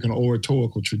African American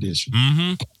oratorical tradition.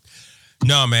 Mm-hmm.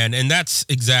 No, man, and that's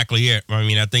exactly it. I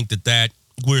mean, I think that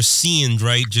we're seeing,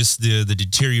 right, just the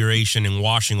deterioration and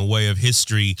washing away of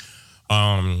history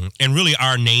and really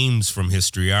our names from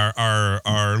history,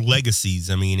 our legacies.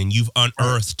 I mean, and you've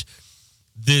unearthed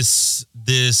this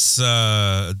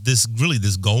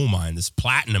gold mine, this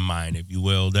platinum mine, if you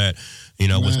will, that,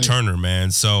 with Turner,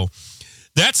 man. So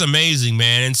that's amazing,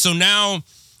 man. And so now,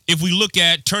 if we look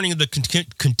at turning to the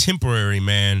contemporary,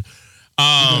 man,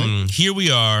 here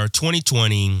we are,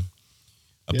 2020.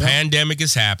 A pandemic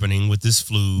is happening with this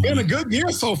flu. Been a good year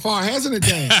so far, hasn't it,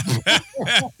 Dan?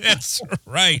 That's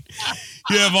right.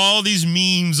 You have all these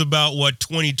memes about what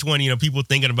 2020, people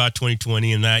thinking about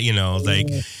 2020 and that,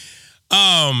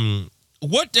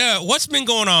 what's been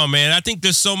going on, man? I think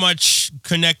there's so much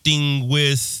connecting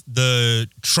with the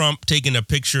Trump taking a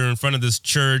picture in front of this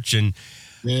church and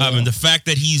the fact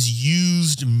that he's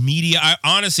used media.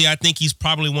 I think he's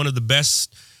probably one of the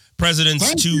best presidents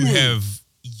have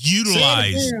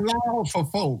utilized. Say it again loud for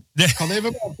folk, because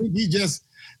everybody think he's just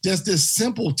this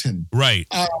simpleton. Right.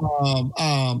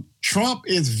 Trump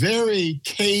is very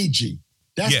cagey.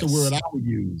 That's the word I would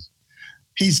use.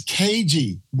 He's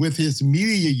cagey with his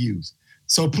media use.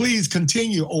 So please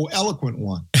continue, oh eloquent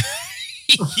one.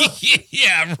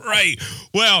 Yeah, right.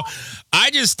 Well, I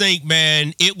just think,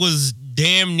 man, it was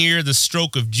damn near the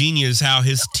stroke of genius how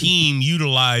his team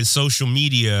utilized social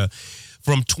media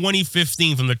from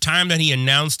 2015, from the time that he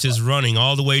announced his running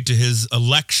all the way to his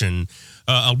election,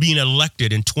 being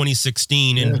elected in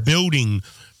 2016, and building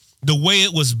the way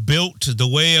it was built, the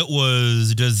way it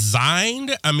was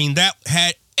designed. I mean, that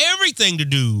had everything to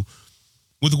do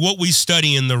with what we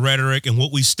study in the rhetoric and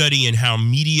what we study in how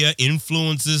media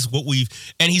influences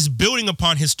and he's building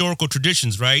upon historical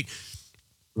traditions, right?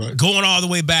 Right. Going all the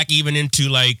way back even into,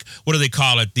 like, what do they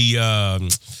call it? The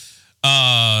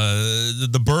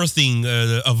birthing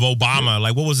of Obama.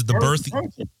 Like, what was it? The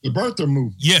birther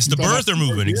movement. Yes, the birther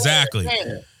movement. Exactly.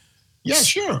 Yeah,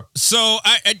 sure. So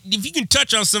if you can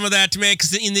touch on some of that, man,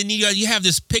 because in the you have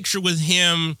this picture with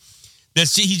him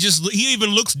he even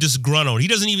looks disgruntled. He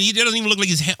doesn't even look like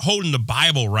he's holding the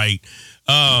Bible right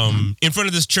in front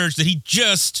of this church that he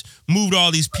just moved all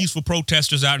these peaceful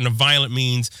protesters out in a violent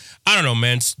means. I don't know,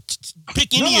 man.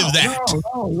 Pick any of that.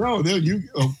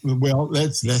 No. Well,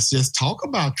 let's just talk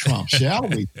about Trump, shall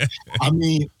we? I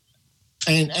mean,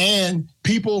 and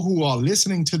people who are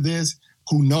listening to this,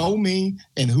 who know me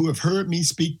and who have heard me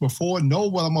speak before, know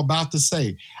what I'm about to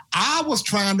say. I was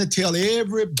trying to tell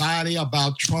everybody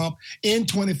about Trump in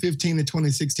 2015 and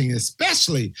 2016,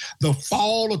 especially the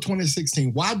fall of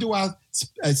 2016. Why do I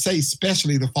say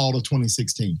especially the fall of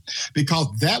 2016? Because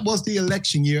that was the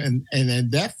election year, and in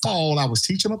that fall, I was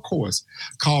teaching a course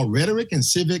called Rhetoric and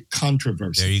Civic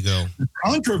Controversy. There you go. The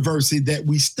controversy that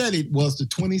we studied was the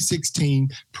 2016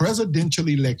 presidential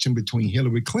election between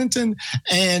Hillary Clinton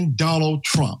and Donald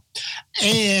Trump.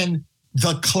 And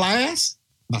the class,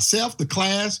 myself, the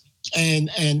class, and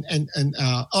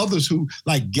others who,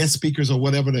 like guest speakers or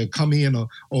whatever, to come in or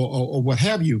what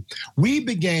have you, we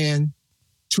began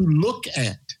to look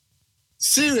at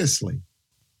seriously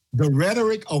the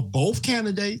rhetoric of both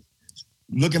candidates,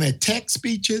 looking at text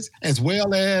speeches as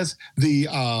well as the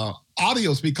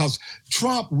audios, because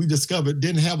Trump, we discovered,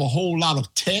 didn't have a whole lot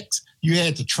of text. You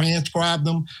had to transcribe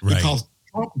them because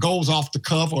Trump goes off the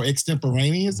cuff or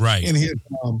extemporaneous in his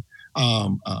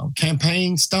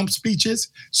campaign stump speeches.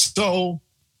 So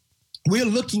we're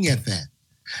looking at that.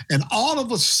 And all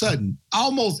of a sudden,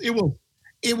 almost it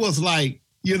was like,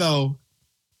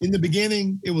 in the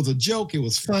beginning, it was a joke. It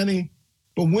was funny.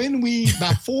 But when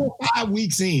about 4 or 5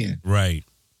 weeks in, the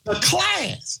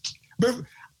class,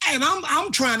 and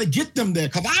I'm trying to get them there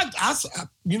because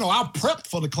I prepped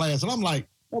for the class, and I'm like,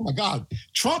 oh my God,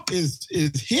 Trump is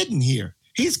hidden here.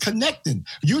 He's connecting.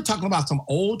 You're talking about some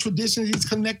old traditions he's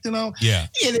connecting on. Yeah.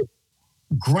 It is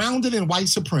grounded in white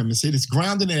supremacy. It is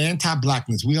grounded in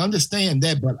anti-blackness. We understand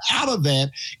that, but out of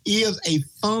that is a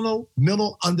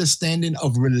fundamental understanding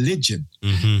of religion.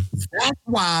 Mm-hmm. That's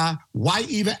why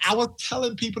I was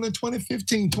telling people in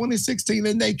 2015, 2016,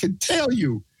 and they could tell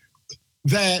you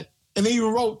that, and they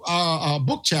even wrote a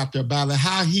book chapter about it,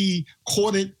 how he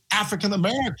courted African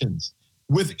Americans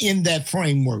within that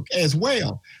framework as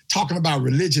well, talking about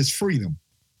religious freedom.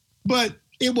 But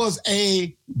it was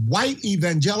a white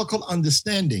evangelical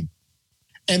understanding.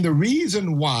 And the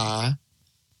reason why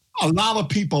a lot of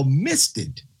people missed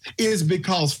it is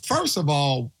because, first of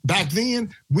all, back then,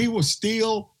 we were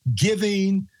still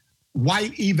giving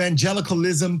white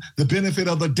evangelicalism the benefit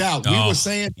of the doubt. We were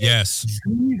saying these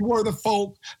were the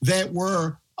folk that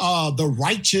were the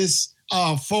righteous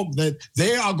folk, that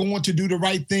they are going to do the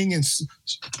right thing. And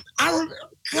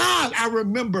God, I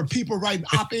remember people writing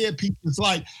op-ed pieces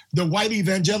like the white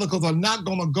evangelicals are not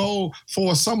going to go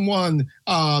for someone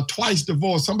twice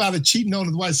divorced, somebody cheating on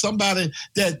his wife, somebody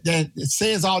that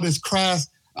says all this crass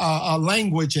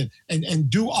language and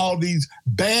do all these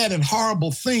bad and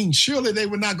horrible things. Surely they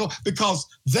would not go, because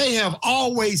they have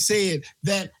always said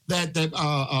that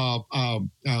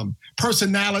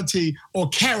personality or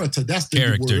character, that's the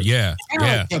character, word. yeah.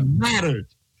 Character mattered.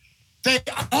 They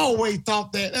always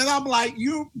thought that. And I'm like,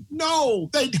 no,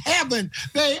 they haven't.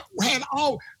 They had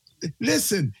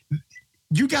listen,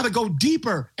 you got to go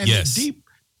deeper. And the deep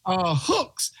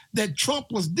hooks that Trump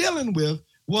was dealing with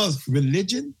was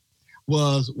religion,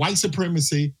 was white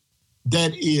supremacy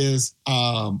that is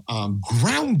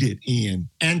grounded in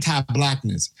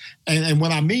anti-blackness. And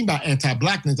what I mean by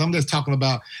anti-blackness, I'm just talking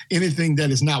about anything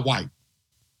that is not white.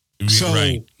 So,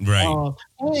 right.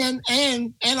 And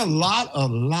a lot,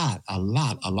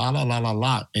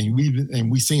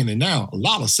 and we seeing it now, a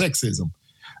lot of sexism.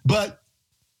 But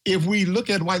if we look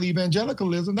at white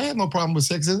evangelicalism, they have no problem with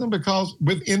sexism because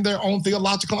within their own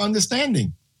theological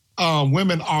understanding,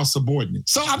 women are subordinate.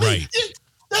 So I mean,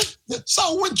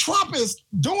 so when Trump is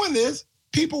doing this,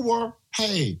 people were,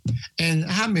 hey, and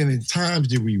how many times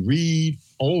did we read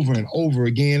over and over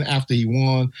again after he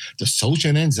won the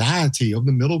social anxiety of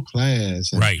the middle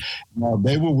class? And,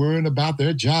 they were worried about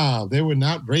their job. They were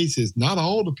not racist. Not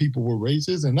all the people were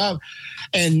racist,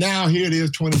 and now here it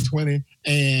is, 2020,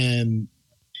 and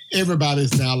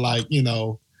everybody's now like,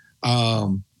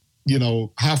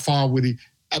 how far would he?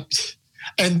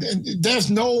 And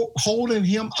there's no holding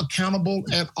him accountable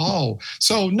at all.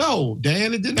 So no,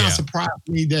 Dan, it did not surprise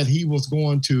me that he was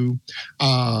going to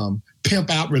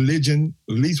pimp out religion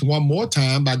at least one more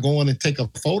time by going and take a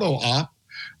photo op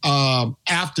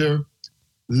after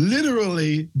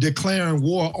literally declaring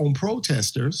war on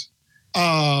protesters.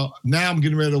 Now I'm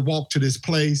getting ready to walk to this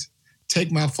place,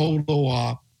 take my photo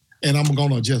op, and I'm going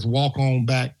to just walk on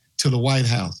back to the White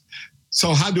House.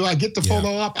 So how do I get the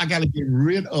photo up? I got to get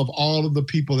rid of all of the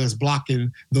people that's blocking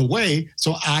the way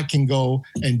so I can go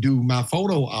and do my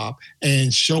photo op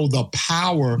and show the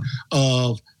power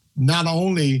of not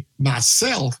only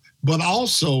myself, but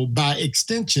also by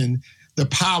extension, the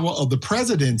power of the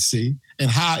presidency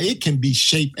and how it can be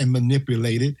shaped and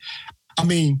manipulated. I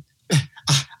mean,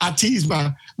 I tease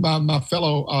my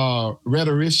fellow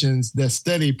rhetoricians that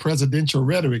study presidential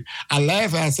rhetoric. I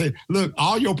laugh and I say, look,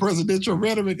 all your presidential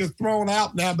rhetoric is thrown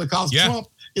out now because Trump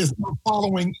is not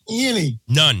following any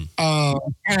kind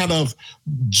of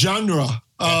genre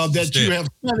that you have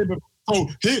studied. So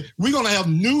we're going to have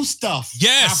new stuff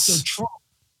after Trump.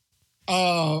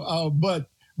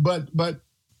 But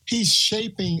he's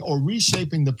shaping or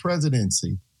reshaping the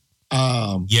presidency.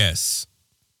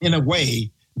 In a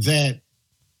way that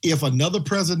if another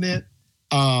president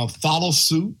follows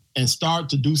suit and start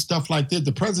to do stuff like this,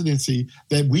 the presidency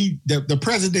that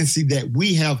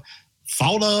we have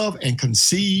thought of and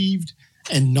conceived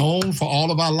and known for all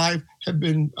of our life have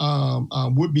been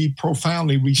would be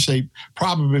profoundly reshaped,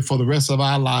 probably for the rest of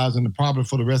our lives and probably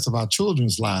for the rest of our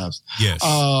children's lives.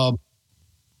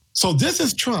 So this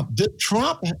is Trump.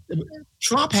 Trump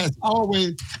has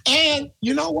always, and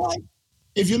you know what?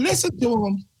 If you listen to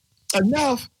him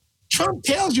enough, Trump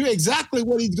tells you exactly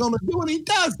what he's going to do, and he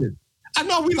does it. I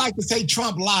know we like to say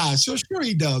Trump lies. Sure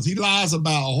he does. He lies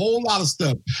about a whole lot of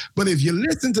stuff. But if you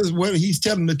listen to what he's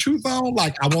telling the truth on,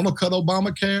 like, I want to cut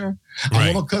Obamacare,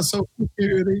 I want to cut Social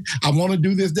Security, I want to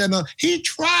do this, that, and that. He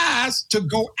tries to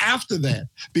go after that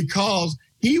because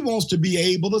he wants to be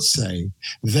able to say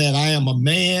that I am a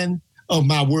man of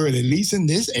my word, at least in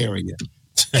this area.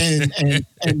 And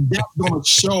that's going to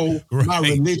show my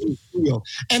religious feel.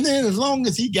 And then as long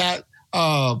as he got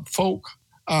folk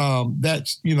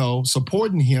that's,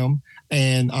 supporting him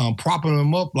and propping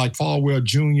him up like Falwell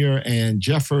Jr. and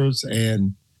Jeffers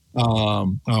and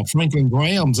Franklin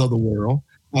Grahams of the world,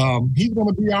 he's going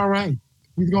to be all right.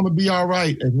 He's going to be all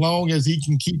right as long as he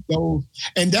can keep those.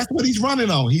 And that's what he's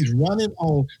running on. He's running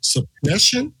on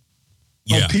suppression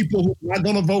of people who are not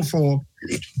going to vote for him.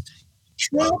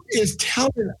 Trump is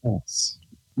telling us,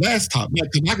 because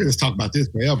I could just talk about this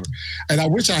forever, and I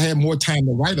wish I had more time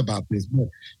to write about this, but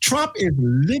Trump is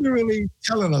literally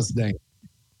telling us that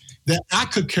I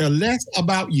could care less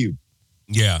about you.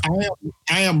 I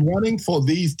am running for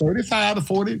these 35 to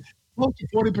 40, close to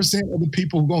 40% of the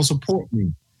people who are going to support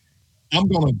me. I'm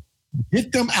going to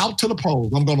get them out to the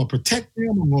polls. I'm going to protect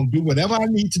them. I'm going to do whatever I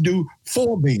need to do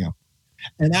for them.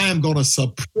 And I am going to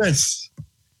suppress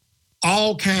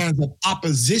all kinds of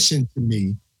opposition to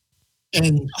me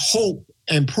and hope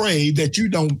and pray that you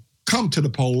don't come to the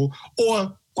poll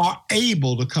or are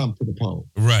able to come to the poll.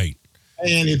 Right.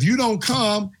 And if you don't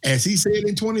come, as he said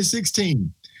in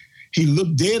 2016, he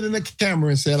looked dead in the camera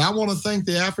and said, I want to thank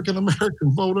the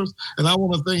African-American voters, and I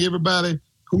want to thank everybody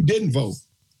who didn't vote.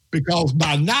 Because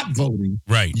by not voting,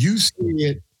 right, you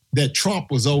said that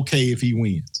Trump was okay if he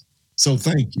wins. So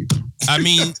thank you. I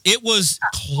mean, it was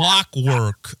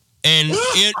clockwork, and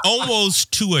it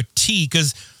almost to a T,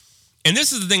 because, and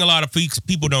this is the thing a lot of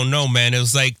people don't know, man. It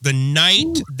was like the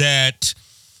night that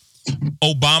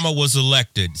Obama was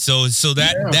elected. So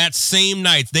that same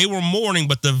night, they were mourning,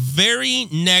 but the very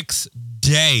next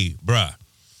day, bruh.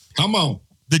 Come on.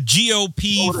 The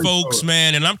GOP folks,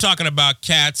 man, and I'm talking about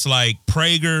cats like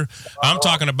Prager. I'm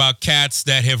talking about cats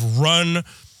that have run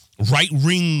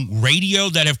right-wing radio,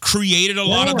 that have created a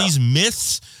lot of these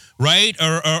myths, right,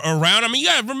 or around. I mean, you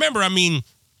got to remember, I mean,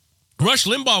 Rush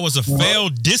Limbaugh was a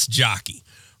failed disc jockey,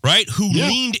 right, who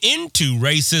leaned into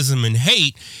racism and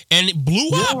hate, and it blew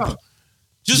up.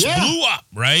 Just blew up,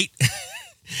 right?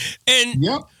 And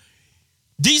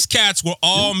these cats were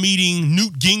all meeting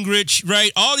Newt Gingrich,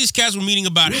 right? All these cats were meeting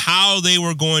about how they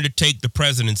were going to take the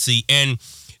presidency. And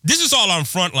this is all on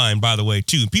Frontline, by the way,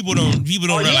 too. People don't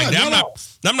realize that.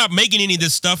 I'm not making any of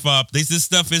this stuff up. This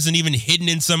stuff isn't even hidden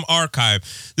in some archive.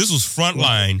 This was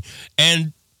Frontline.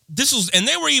 And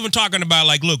they were even talking about,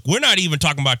 like, look, we're not even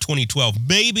talking about 2012,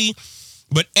 maybe,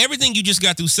 but everything you just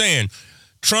got through saying,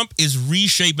 Trump is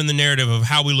reshaping the narrative of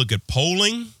how we look at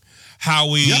polling, how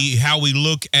we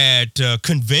look at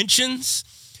conventions,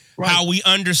 how we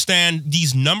understand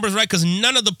these numbers, right? Because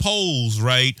none of the polls,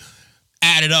 right,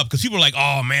 added up. Because people are like,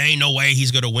 oh, man, ain't no way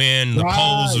he's going to win. The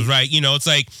polls is right. You know, it's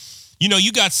like, you know,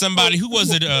 you got somebody, who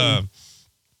was it?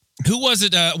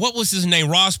 What was his name?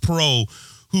 Ross Perot,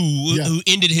 who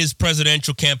ended his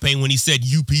presidential campaign when he said,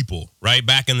 you people, right?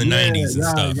 Back in the 90s and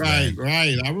stuff.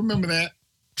 Right. I remember that.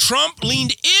 Trump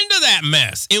leaned into that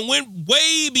mess and went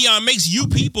way beyond, makes you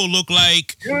people look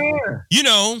like, you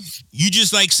know, you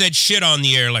just like said shit on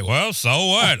the air. Like, well, so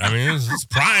what? I mean, it's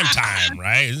prime time,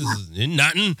 right? This is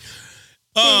nothing.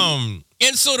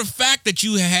 And so the fact that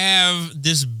you have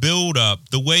this build up,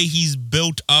 the way he's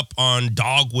built up on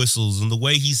dog whistles and the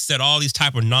way he said all these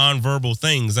type of nonverbal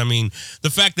things. I mean,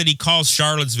 the fact that he calls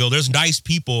Charlottesville, there's nice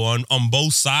people on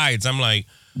both sides. I'm like,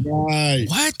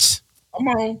 what?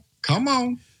 Come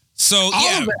on. So,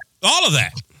 all of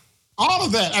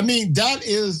that. I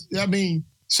mean,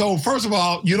 so first of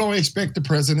all, you don't expect the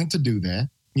president to do that,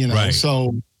 you know,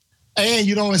 so, and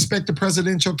you don't expect the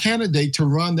presidential candidate to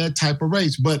run that type of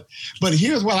race. But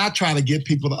here's what I try to get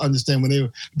people to understand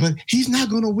but he's not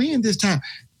going to win this time.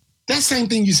 That same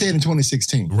thing you said in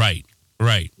 2016. Right.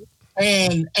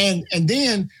 And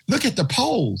then look at the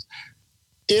polls.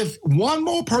 If one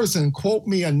more person quote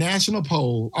me a national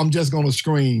poll, I'm just going to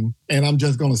scream and I'm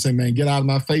just going to say, man, get out of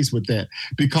my face with that.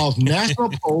 Because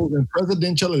national polls in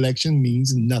presidential election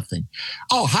means nothing.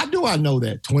 Oh, how do I know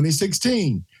that?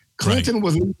 2016, Clinton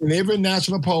was leading every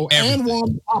national poll and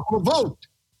won the popular vote.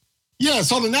 Yeah,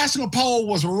 so the national poll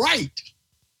was right.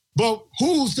 But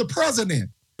who's the president?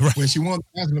 Right. When she won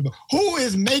the national poll. Who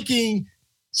is making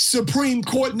Supreme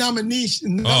Court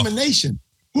nomination?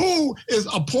 Who is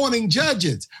appointing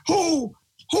judges? Who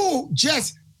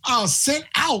just sent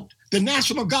out the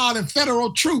National Guard and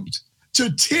federal troops to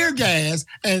tear gas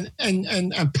and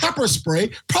pepper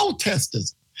spray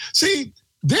protesters? See,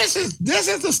 this is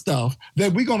the stuff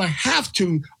that we're gonna have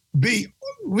to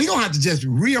just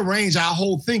rearrange our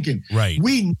whole thinking. Right.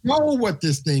 We know what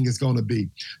this thing is gonna be.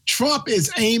 Trump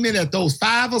is aiming at those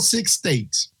 5 or 6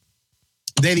 states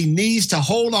that he needs to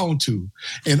hold on to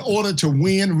in order to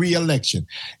win re-election.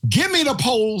 Give me the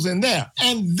polls in there.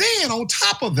 And then on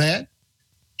top of that,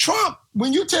 Trump,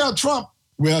 when you tell Trump,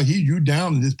 well, you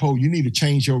down in this poll, you need to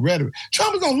change your rhetoric.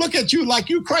 Trump is going to look at you like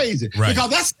you crazy. Right. Because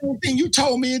that's the same thing you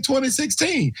told me in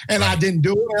 2016. And I didn't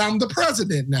do it, and I'm the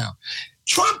president now.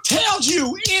 Trump tells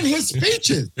you in his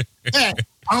speeches that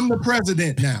I'm the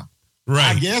president now.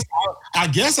 Right. I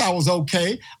guess I was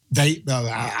okay.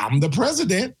 I'm the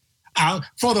president.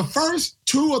 For the first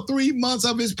 2 or 3 months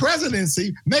of his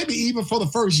presidency, maybe even for the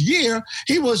first year,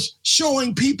 he was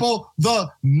showing people the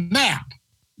map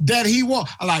that he won.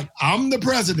 Like, I'm the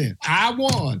president. I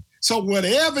won. So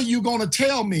whatever you're going to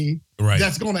tell me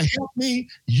that's going to help me,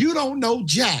 you don't know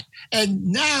jack. And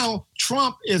now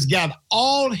Trump has got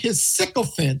all his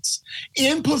sycophants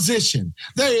in position.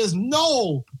 There is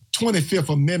no 25th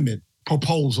Amendment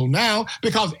proposal now,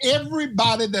 because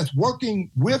everybody that's working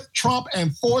with Trump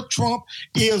and for Trump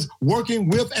is working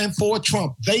with and for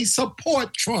Trump. They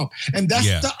support Trump. And that's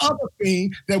the other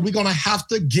thing that we're going to have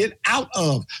to get out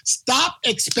of. Stop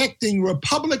expecting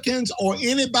Republicans or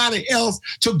anybody else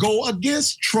to go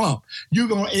against Trump. You're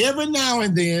going to, every now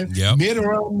and then, Mitt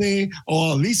Romney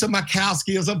or Lisa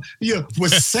Murkowski or something, will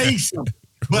say something.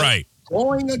 But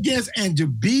going against and to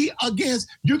be against,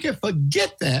 you can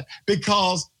forget that,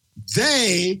 because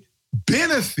they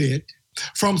benefit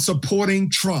from supporting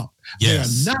Trump.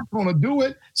 Yes. They're not going to do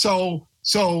it. So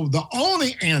the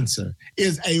only answer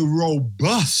is a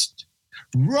robust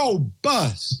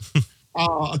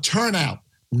turnout,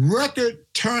 record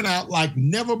turnout like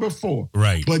never before.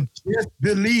 Right. But just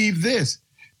believe this.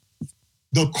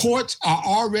 The courts are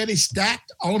already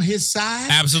stacked on his side.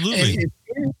 Absolutely. And if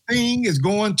anything is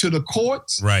going to the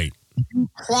courts, right, you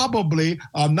probably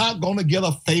are not going to get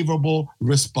a favorable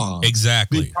response.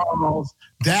 Exactly. Because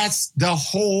that's the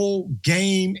whole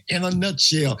game in a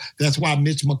nutshell. That's why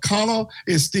Mitch McConnell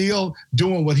is still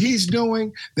doing what he's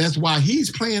doing. That's why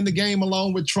he's playing the game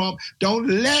along with Trump. Don't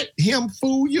let him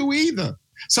fool you either.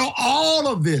 So all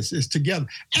of this is together.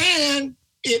 And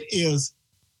it is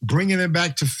bringing it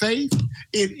back to faith.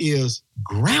 It is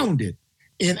grounded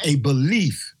in a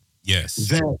belief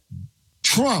that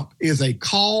Trump is a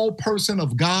called person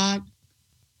of God.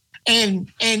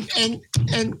 And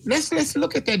let's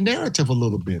look at that narrative a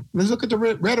little bit. Let's look at the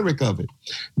rhetoric of it.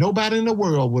 Nobody in the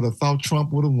world would have thought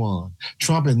Trump would have won.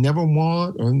 Trump had never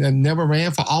won or never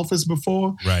ran for office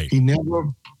before. Right. He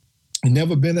never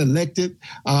been elected.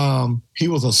 He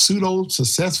was a pseudo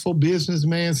successful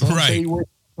businessman. Some say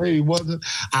he wasn't.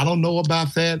 I don't know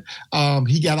about that.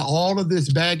 He got all of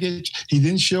this baggage. He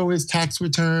didn't show his tax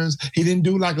returns. He didn't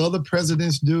do like other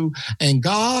presidents do. And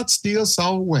God still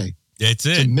saw a way. That's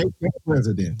it. To make him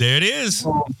president. There it is.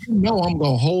 So I'm going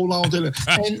to hold on to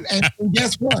that. And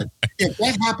guess what? If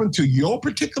that happened to your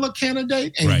particular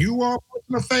candidate and you are a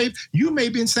person of faith, you may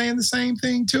have been saying the same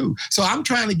thing too. So I'm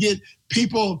trying to get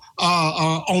people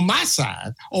on my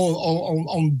side,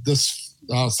 on the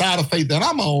side of faith that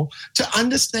I'm on, to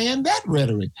understand that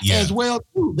rhetoric as well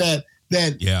too. That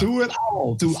through it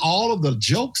all, through all of the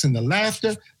jokes and the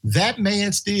laughter, that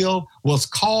man still was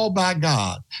called by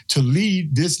God to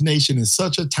lead this nation in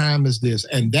such a time as this.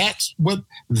 And that's what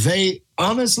they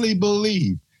honestly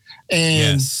believe.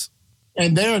 And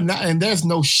there's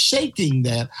no shaking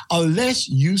that unless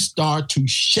you start to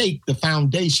shake the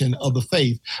foundation of the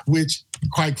faith, which,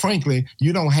 quite frankly,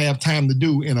 you don't have time to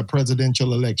do in a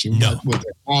presidential election. No. What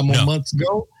 5 more months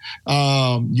ago?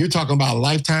 You're talking about a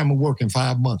lifetime of work in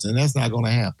 5 months, and that's not going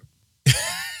to happen.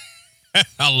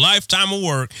 A lifetime of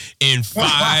work in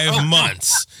 5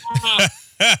 months.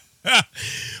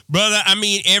 Brother, I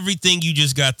mean, everything you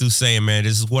just got through saying, man,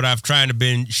 this is what I've tried to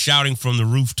been shouting from the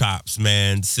rooftops,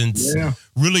 man, since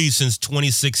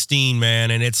 2016,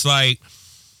 man. And it's like,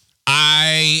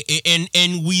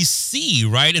 and we see,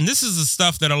 right? And this is the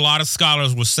stuff that a lot of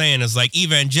scholars were saying is like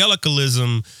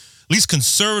evangelicalism, at least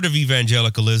conservative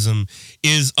evangelicalism,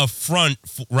 is a front,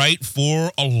 right,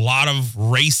 for a lot of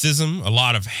racism, a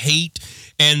lot of hate,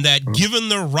 and that given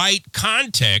the right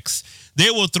context, they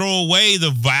will throw away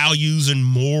the values and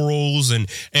morals and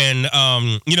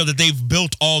that they've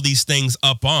built all these things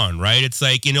up on, right? It's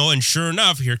like, and sure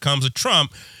enough, here comes a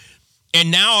Trump. And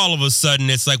now all of a sudden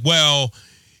it's like, well,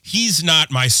 he's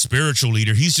not my spiritual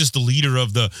leader. He's just the leader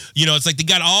of the, it's like they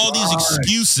got all these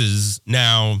excuses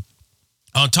now.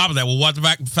 On top of that, well, what the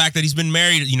fact that he's been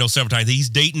married, several times. He's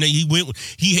dating.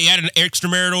 He had an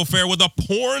extramarital affair with a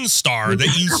porn star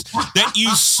that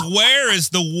you swear is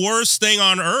the worst thing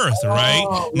on earth,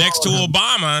 right? Next to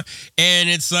Obama, and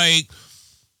it's like,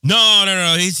 no.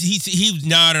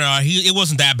 It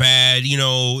wasn't that bad.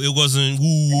 It wasn't.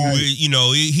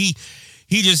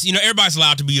 He just. Everybody's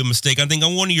allowed to be a mistake. I think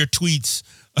on one of your tweets,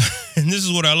 and this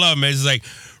is what I love, man. It's like,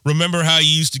 remember how you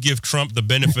used to give Trump the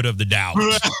benefit of the doubt.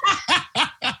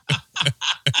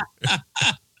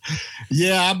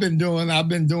 Yeah, I've been doing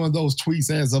those tweets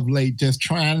as of late, just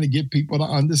trying to get people to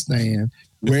understand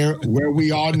where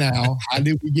we are now, how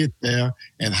did we get there,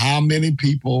 and how many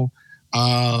people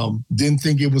didn't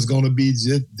think it was going to be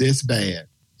just this bad.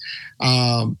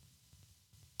 Does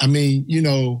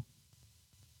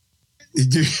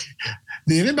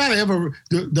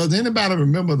anybody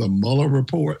remember the Mueller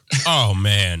report? Oh,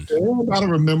 man. Does anybody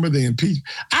remember the impeachment?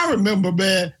 I remember,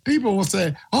 man, people will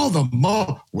say, oh, the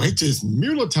Mueller, wait, it's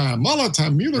Mueller time. Right.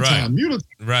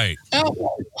 And I'm like,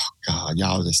 oh, God,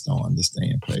 y'all just don't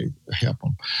understand. Please help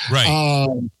them. Right.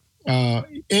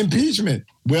 Impeachment,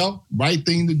 well, right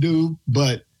thing to do,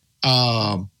 but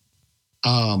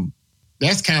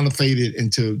That's kind of faded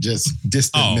into just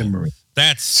distant memory.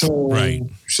 That's right.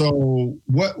 So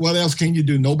what else can you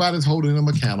do? Nobody's holding them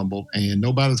accountable, and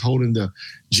nobody's holding the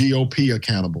GOP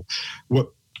accountable.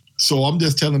 So I'm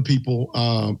just telling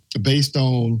people, based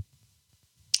on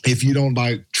if you don't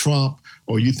like Trump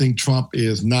or you think Trump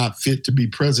is not fit to be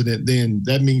president, then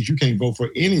that means you can't vote for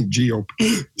any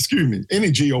GOP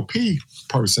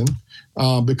person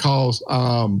because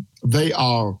they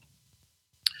are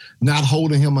not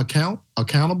holding him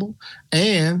accountable,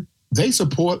 and they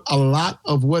support a lot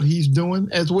of what he's doing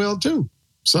as well too.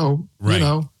 So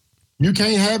you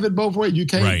can't have it both ways. You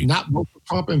can't not vote for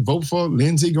Trump and vote for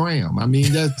Lindsey Graham. I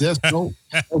mean, that's not going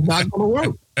to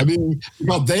work. I mean,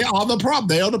 because they are the problem.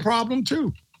 They are the problem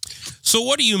too. So,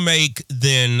 what do you make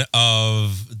then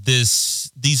of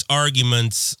these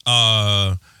arguments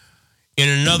in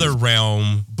another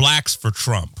realm? Blacks for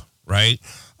Trump, right?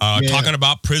 Talking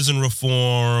about prison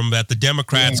reform that the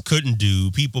Democrats couldn't do.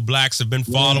 Blacks have been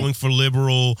following for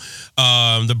liberal,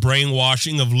 the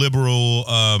brainwashing of liberal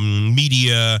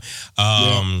media.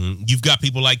 You've got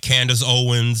people like Candace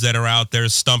Owens that are out there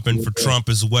stumping for Trump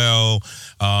as well,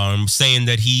 saying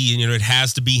that it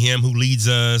has to be him who leads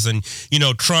us. And,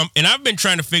 Trump, and I've been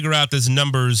trying to figure out these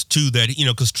numbers too that,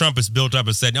 because Trump has built up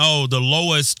and said, the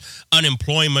lowest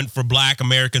unemployment for Black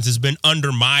Americans has been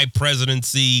under my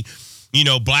presidency.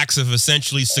 Blacks have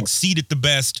essentially succeeded the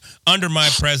best under my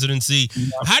presidency.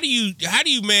 How do you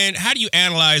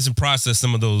analyze and process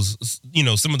some of those,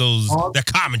 that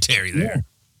commentary there?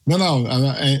 No,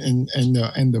 and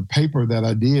the paper that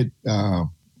I did,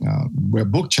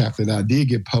 book chapter that I did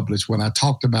get published when I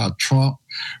talked about Trump,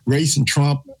 race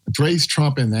Trump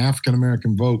and the African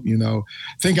American vote. I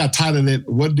think I titled it,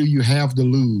 "What Do You Have to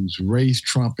Lose? Race,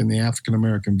 Trump, and the African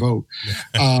American Vote."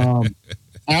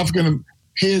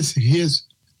 His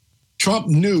Trump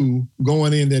knew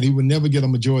going in that he would never get a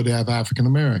majority of African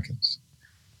Americans.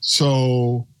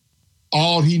 So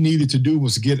all he needed to do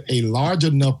was get a large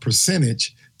enough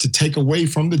percentage to take away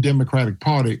from the Democratic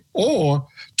Party or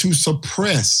to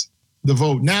suppress the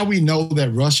vote. Now we know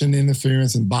that Russian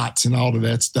interference and bots and all of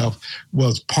that stuff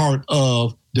was part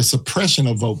of the suppression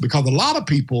of vote, because a lot of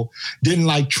people didn't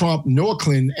like Trump nor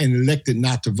Clinton and elected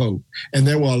not to vote. And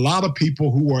there were a lot of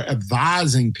people who were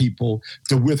advising people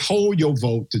to withhold your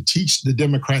vote, to teach the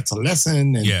Democrats a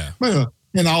lesson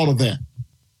and all of that.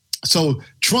 So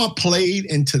Trump played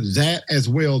into that as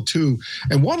well too.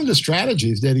 And one of the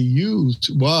strategies that he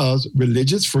used was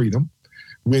religious freedom,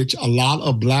 which a lot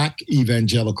of Black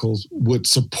evangelicals would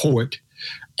support.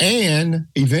 And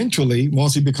eventually,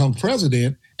 once he becomes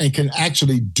president and can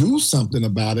actually do something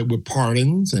about it with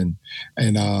pardons and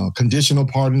conditional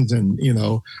pardons and,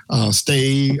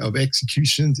 stay of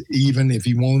executions, even if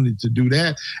he wanted to do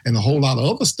that, and a whole lot of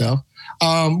other stuff,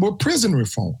 with prison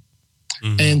reform.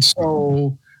 Mm-hmm. And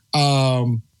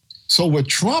so what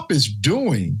Trump is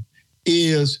doing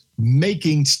is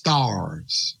making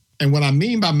stars. And what I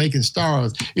mean by making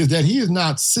stars is that he is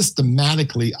not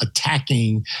systematically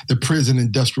attacking the prison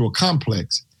industrial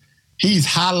complex. He's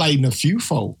highlighting a few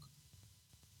folk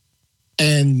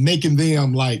and making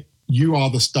them like, you are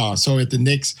the star. So at the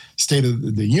next State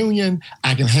of the Union,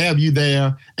 I can have you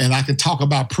there and I can talk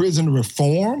about prison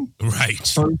reform. Right.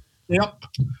 First step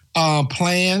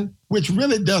plan, which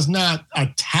really does not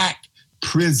attack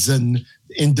prison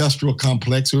industrial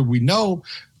complex, where we know.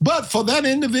 But for that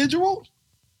individual,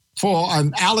 for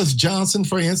Alice Johnson,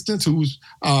 for instance, who's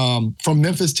from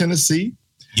Memphis, Tennessee,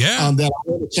 that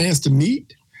I had a chance to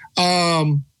meet,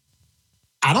 I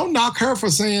don't knock her for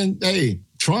saying, hey,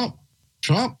 Trump,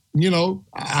 I'm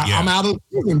out of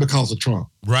prison because of Trump.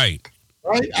 Right.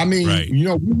 Right? I mean,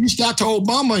 we reached out to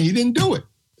Obama, he didn't do it.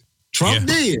 Trump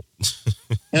did.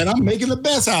 And I'm making the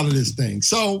best out of this thing.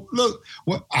 So, look,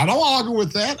 I don't argue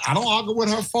with that. I don't argue with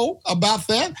her folk about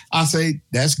that. I say,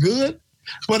 that's good.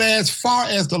 But as far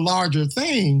as the larger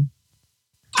thing,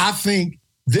 I think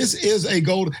this is a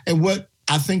goal. And what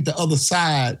I think the other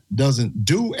side doesn't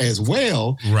do as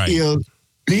well is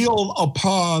build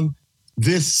upon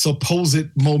this supposed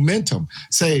momentum.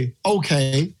 Say,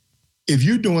 okay, if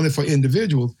you're doing it for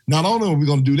individuals, not only are we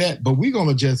going to do that, but we're going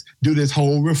to just do this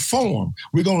whole reform.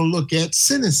 We're going to look at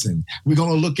sentencing. We're going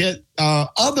to look at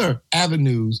other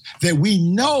avenues that we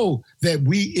know that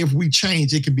if we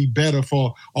change, it can be better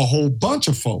for a whole bunch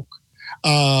of folk.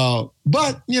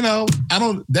 But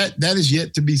that is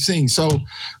yet to be seen. So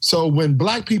when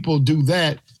Black people do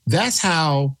that, that's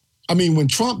how I mean, when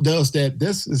Trump does that,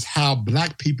 this is how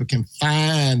Black people can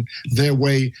find their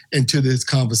way into this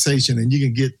conversation. And you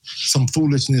can get some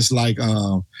foolishness like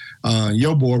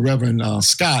your boy, Reverend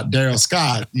Daryl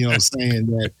Scott, saying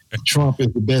that Trump is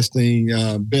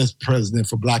the best president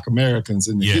for Black Americans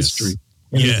in the history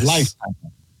in his lifetime.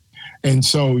 And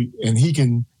so, and he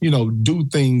can, do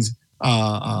things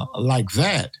like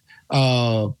that.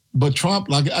 But Trump,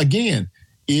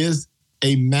 is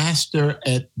a master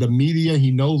at the media. He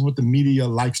knows what the media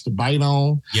likes to bite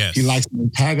on. Yes. He likes to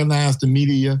antagonize the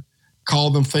media,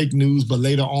 call them fake news, but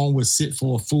later on would sit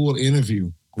for a full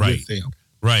interview with them.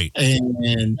 Right.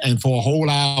 And for a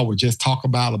whole hour, just talk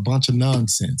about a bunch of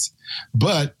nonsense.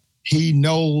 But he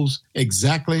knows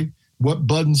exactly what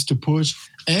buttons to push.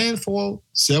 And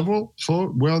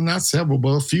not several, but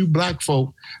a few Black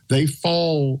folk, they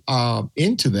fall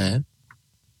into that.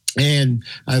 And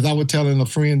as I was telling a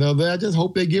friend the other day, I just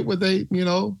hope they get what they,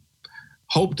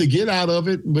 hope to get out of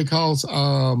it, because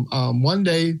one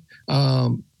day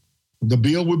the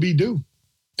bill would be due.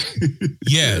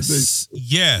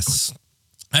 Yes.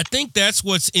 I think that's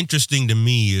what's interesting to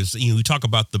me is, we talk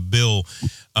about the bill.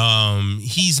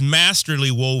 He's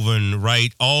masterly woven,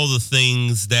 right? All the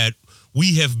things that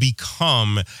we have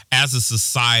become as a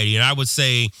society. And I would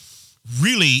say,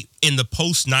 really in the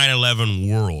post 9/11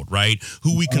 world, right?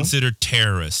 Who we consider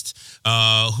terrorists,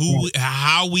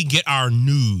 how we get our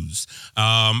news,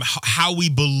 how we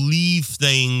believe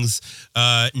things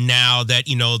now that,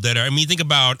 that are, think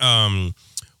about,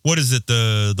 what is it?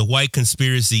 The white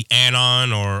conspiracy,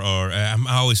 Anon, or I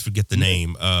always forget the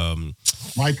name.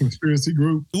 White conspiracy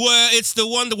group? Well, it's the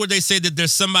one where they say that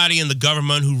there's somebody in the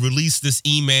government who released this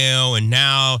email, and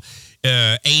now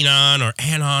Anon or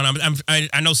Anon.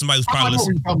 I know somebody who's probably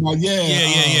listening.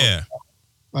 Yeah.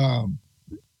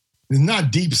 It's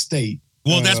not deep state.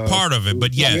 Well, that's part of it,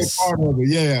 but yes. Part of it,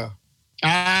 yeah.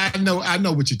 I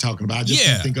know what you're talking about. I just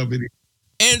can't think of it.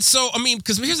 And so,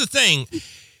 because here's the thing.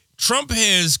 Trump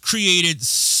has created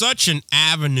such an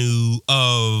avenue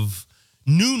of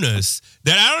newness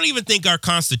that I don't even think our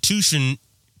Constitution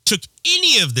took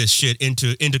any of this shit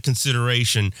into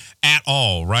consideration at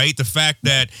all, right? The fact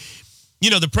that,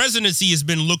 the presidency has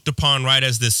been looked upon, right,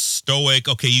 as this stoic,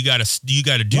 okay, you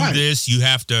gotta do this, you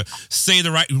have to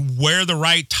wear the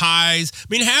right ties.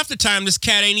 Half the time this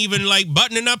cat ain't even like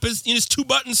buttoning up his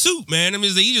 2-button suit, man.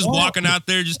 He's just walking out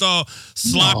there just all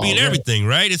sloppy and everything,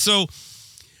 right? And so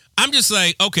I'm just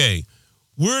like, okay,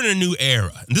 we're in a new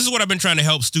era. And this is what I've been trying to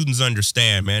help students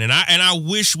understand, man. And I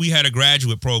wish we had a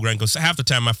graduate program, because half the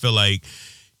time I feel like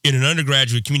in an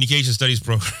undergraduate communication studies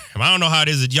program, I don't know how it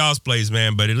is at y'all's place,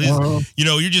 man, but at least,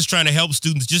 you're just trying to help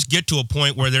students just get to a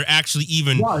point where they're actually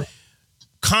even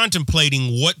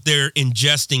contemplating what they're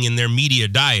ingesting in their media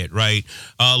diet, right?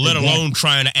 Let alone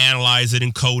trying to analyze it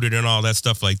and code it and all that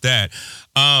stuff like that.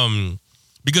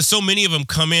 Because so many of them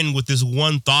come in with this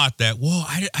one thought that,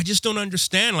 I just don't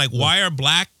understand. Like, why are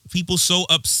Black people so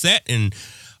upset? And,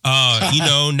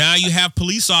 now you have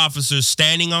police officers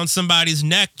standing on somebody's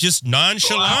neck just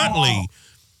nonchalantly.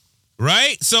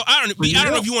 Right? So I don't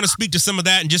know if you want to speak to some of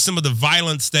that and just some of the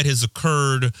violence that has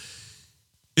occurred,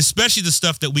 especially the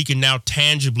stuff that we can now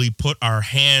tangibly put our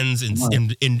hands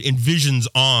and visions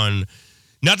on.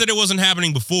 Not that it wasn't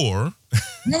happening before.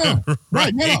 Yeah,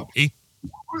 right. Yeah.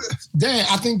 Dan,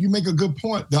 I think you make a good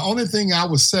point. The only thing I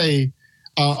would say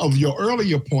of your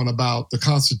earlier point about the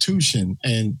Constitution,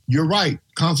 and you're right,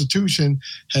 Constitution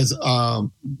has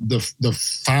the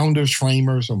founders,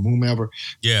 framers, or whomever,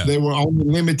 they were only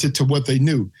limited to what they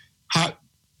knew.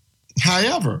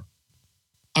 However,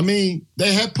 they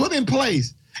had put in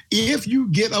place, if you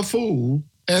get a fool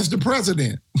as the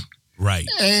president, right,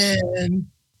 and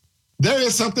there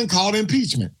is something called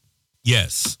impeachment.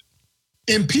 Yes.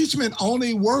 Impeachment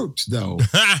only works, though,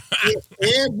 if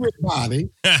everybody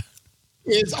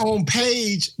is on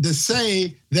page to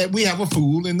say that we have a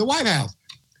fool in the White House.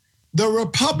 The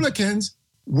Republicans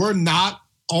were not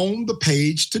on the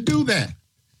page to do that.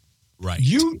 Right.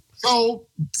 So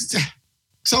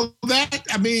that,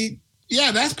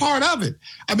 that's part of it.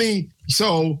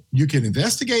 So you can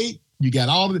investigate. You got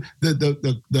all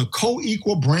the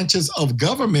co-equal branches of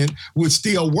government would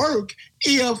still work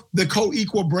if the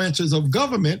co-equal branches of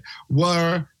government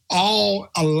were all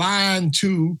aligned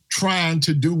to trying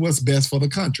to do what's best for the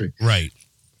country. Right.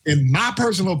 In my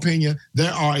personal opinion,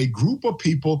 there are a group of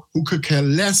people who could care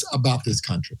less about this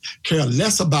country, care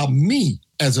less about me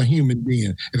as a human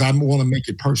being, if I want to make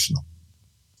it personal.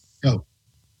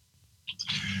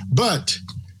 But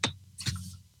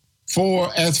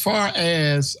as far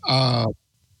as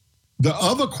the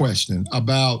other question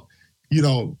about,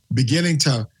 beginning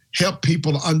to help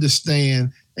people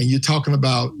understand and you're talking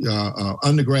about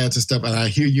undergrads and stuff, and I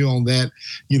hear you on that,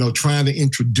 trying to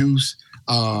introduce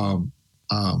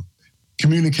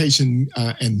communication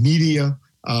and media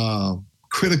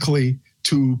critically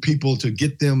to people to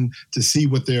get them to see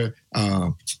what they're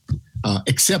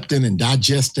accepting and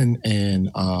digesting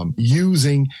and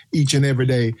using each and every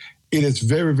day. It is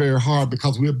very, very hard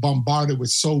because we're bombarded with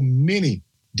so many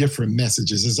different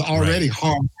messages. It's already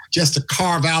hard just to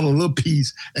carve out a little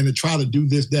piece and to try to do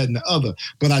this, that, and the other.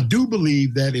 But I do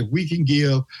believe that if we can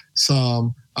give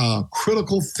some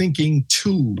critical thinking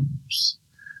tools,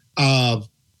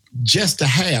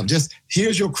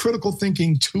 here's your critical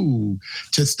thinking tool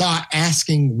to start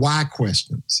asking why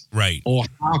questions, right, or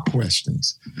how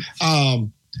questions.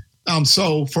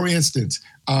 So, for instance,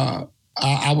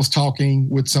 I was talking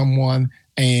with someone,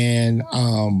 and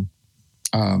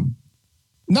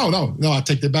no, I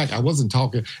take that back. I wasn't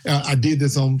talking. I did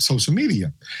this on social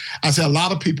media. I said a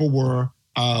lot of people were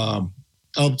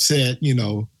upset,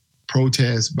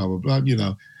 protests, blah blah blah,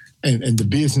 and the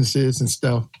businesses and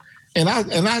stuff. And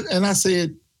I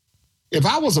said, if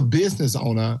I was a business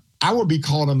owner, I would be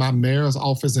calling my mayor's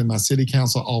office and my city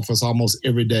council office almost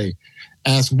every day.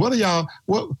 Ask, what are y'all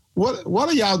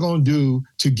going to do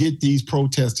to get these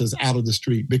protesters out of the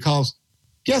street? Because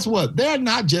guess what? They're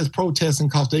not just protesting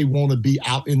because they want to be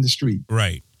out in the street.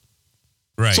 Right.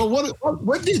 Right. So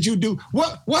what did you do?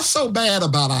 What's so bad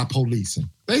about our policing?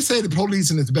 They say the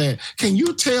policing is bad. Can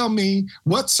you tell me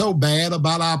what's so bad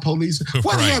about our policing?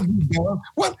 What have you done?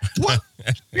 What?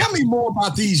 Tell me more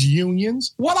about these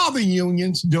unions. What are the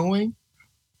unions doing?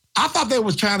 I thought they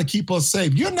was trying to keep us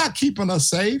safe. You're not keeping us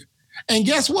safe. And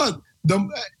guess what?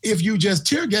 If you just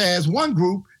tear gas one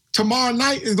group, tomorrow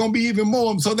night is going to be even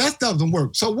more. So that doesn't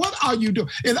work. So what are you doing?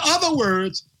 In other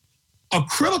words, a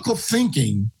critical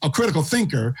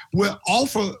thinker will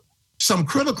offer some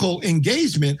critical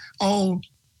engagement on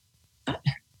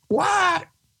why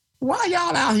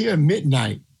y'all out here at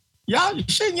midnight?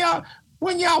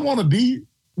 When y'all want to be,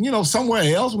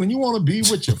 somewhere else, when you want to be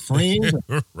with your friends,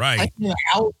 right?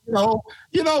 Out,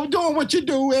 doing what you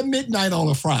do at midnight on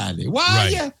a Friday.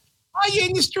 Why are you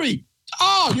in the street?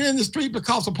 Oh, you're in the street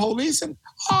because of policing?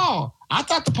 Oh, I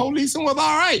thought the policing was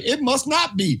all right. It must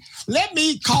not be. Let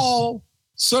me call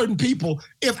certain people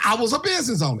if I was a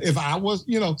business owner. If I was,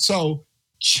 so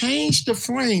change the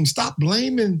frame. Stop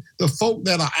blaming the folk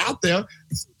that are out there.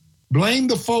 Blame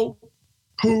the folk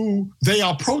who they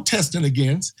are protesting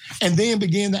against, and then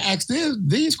begin to ask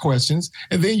these questions,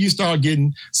 and then you start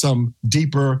getting some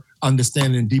deeper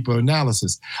understanding, deeper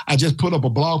analysis. I just put up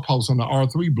a blog post on the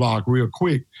R3 blog real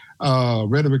quick,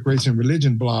 Rhetoric, Race, and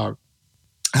Religion blog.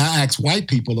 I asked white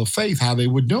people of faith how they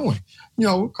were doing,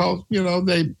 because,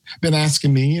 they've been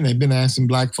asking me and they've been asking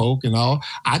black folk and all.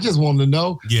 I just wanted to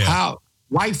know how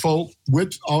white folk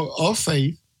of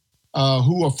faith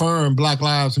who affirm Black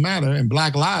Lives Matter and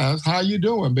Black Lives, how you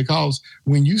doing? Because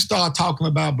when you start talking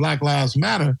about Black Lives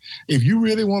Matter, if you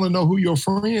really want to know who your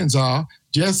friends are,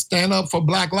 just stand up for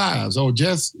Black lives or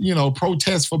just,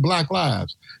 protest for Black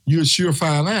lives. You'll sure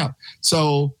find out.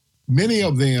 So many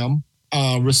of them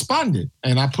responded,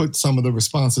 and I put some of the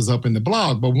responses up in the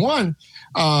blog. But one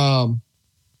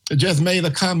just made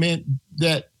a comment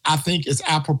that I think is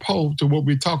apropos to what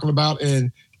we're talking about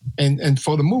and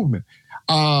for the movement.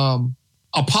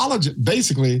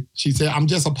 Basically, she said, I'm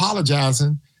just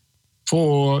apologizing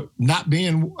for not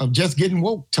being, just getting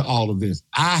woke to all of this.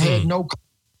 I had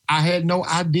no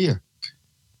idea.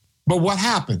 But what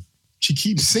happened? She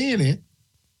keeps seeing it.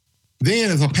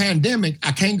 Then as a pandemic,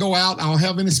 I can't go out. I don't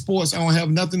have any sports. I don't have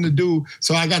nothing to do.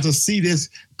 So I got to see this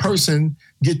person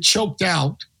get choked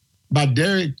out by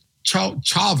Derek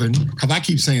Chauvin, because I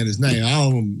keep saying his name. I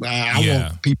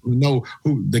want people to know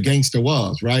who the gangster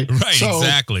was, right? Right, so,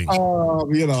 exactly. I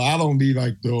don't be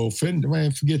like the offender.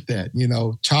 Man, forget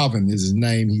that. Chauvin is his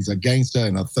name. He's a gangster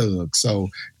and a thug. So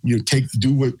you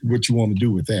do what you want to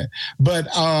do with that. But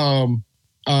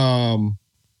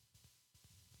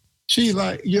she's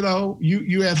like,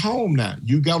 you at home now.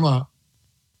 You gotta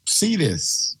see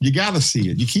this. You gotta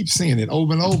see it. You keep seeing it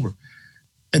over and over.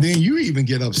 And then you even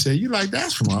get upset. You're like,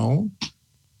 that's wrong.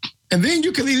 And then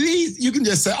you can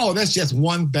just say, oh, that's just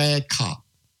one bad cop.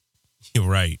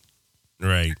 Right.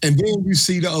 And then you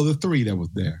see the other three that was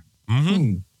there.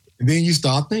 Mm-hmm. And then you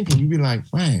start thinking, you be like,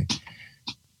 man,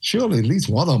 surely at least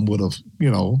one of them would have,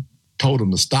 told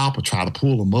them to stop or try to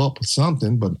pull them up or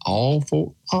something. But all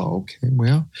four, okay,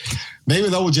 well, maybe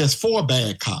there were just 4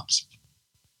 bad cops.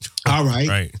 All right.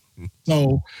 Right.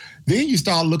 So then you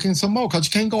start looking some more because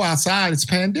you can't go outside. It's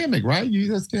pandemic, right? You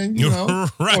just can,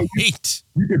 right.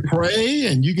 You can pray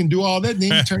and you can do all that.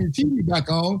 Then you turn your TV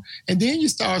back on, and then you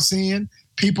start seeing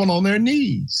people on their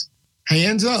knees,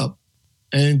 hands up,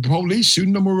 and police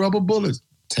shooting them with rubber bullets,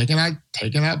 taking out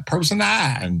person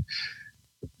eye and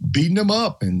beating them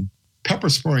up and pepper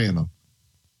spraying them.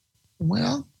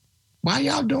 Well, why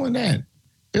y'all doing that?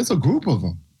 There's a group of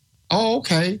them. Oh,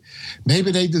 okay.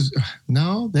 Maybe they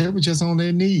were just on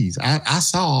their knees. I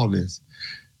saw all this.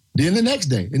 Then the next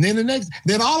day, and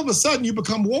then all of a sudden you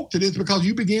become woke to this because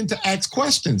you begin to ask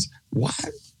questions. What?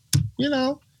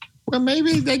 Well,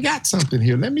 maybe they got something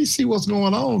here. Let me see what's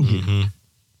going on here. Mm-hmm.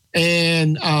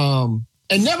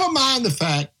 And never mind the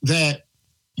fact that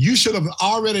you should have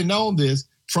already known this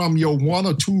from your one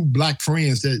or two black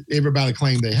friends that everybody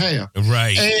claimed they have.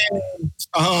 Right. And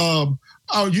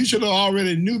you should have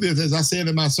already knew this, as I said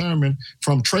in my sermon,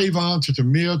 from Trayvon to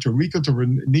Tamir to Rika to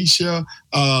Renisha,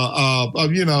 all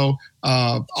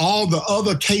the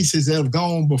other cases that have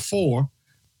gone before.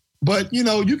 But,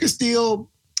 you can still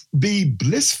be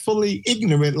blissfully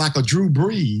ignorant like a Drew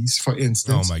Brees, for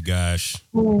instance. Oh, my gosh.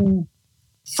 Who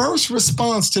first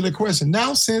response to the question,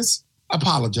 now since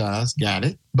apologize, got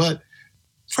it. But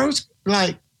first,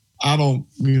 I don't,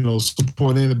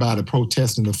 support anybody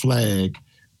protesting the flag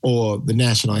or the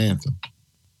national anthem.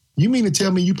 You mean to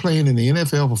tell me you playing in the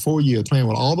NFL for 4 years, playing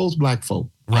with all those black folk,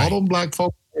 right. all those black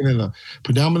folk in a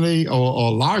predominantly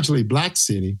or largely black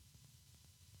city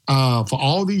for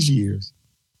all these years,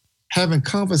 having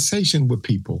conversation with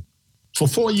people for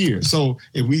 4 years. So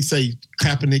if we say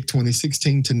Kaepernick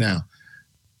 2016 to now,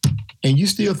 and you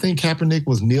still think Kaepernick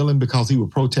was kneeling because he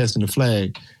was protesting the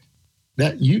flag,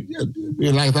 that you,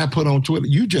 like I put on Twitter,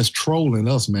 you just trolling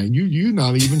us, man. You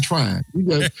not even trying. You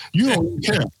don't even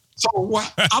care. So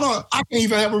I can't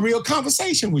even have a real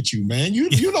conversation with you, man. You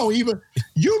don't even.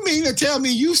 You mean to tell me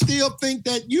you still think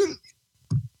that you?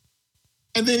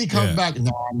 And then he comes back.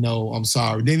 No, I'm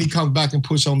sorry. Then he comes back and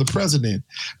push on the president.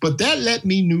 But that let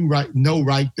me know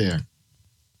right there.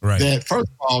 Right. That first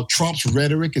of all, Trump's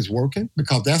rhetoric is working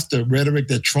because that's the rhetoric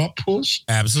that Trump pushed.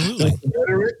 Absolutely. That's the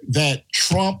rhetoric that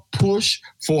Trump pushed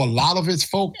for a lot of his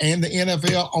folk and the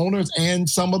NFL owners and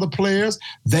some of the players.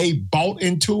 They bought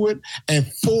into it.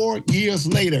 And 4 years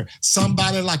later,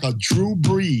 somebody like a Drew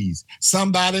Brees,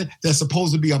 somebody that's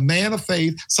supposed to be a man of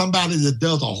faith, somebody that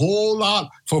does a whole lot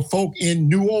for folk in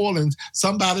New Orleans,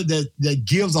 somebody that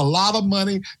gives a lot of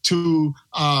money to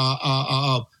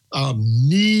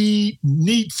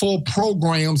needful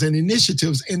programs and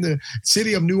initiatives in the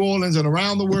city of New Orleans and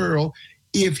around the world,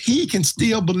 if he can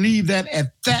still believe that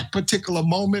at that particular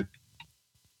moment,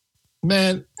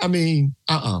 man, I mean,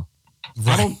 right.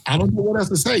 I don't know what else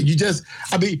to say.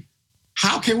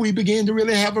 How can we begin to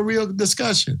really have a real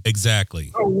discussion?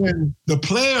 Exactly. So when the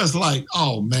player's like,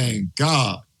 oh man,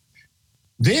 God,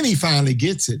 then he finally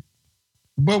gets it.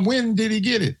 But when did he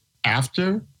get it?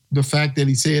 After the fact that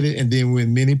he said it, and then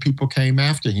when many people came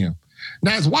after him.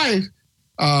 Now, his wife,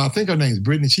 I think her name's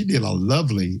Brittany, she did a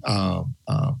lovely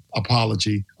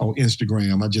apology on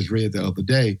Instagram. I just read the other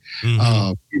day,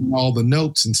 all the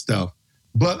notes and stuff.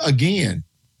 But again,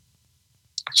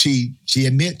 she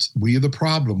admits we are the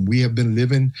problem. We have been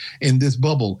living in this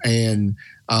bubble. And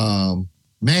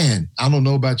man, I don't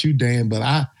know about you, Dan, but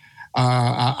I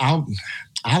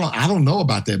don't know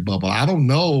about that bubble. I don't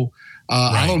know.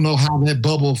 Right. I don't know how that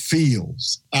bubble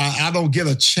feels. I don't get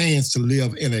a chance to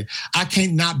live in it. I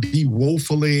can't not be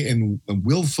woefully and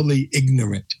willfully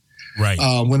ignorant, right?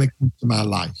 When it comes to my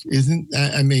life,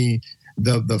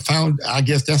 I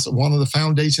guess that's one of the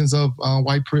foundations of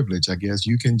white privilege. I guess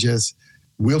you can just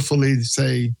willfully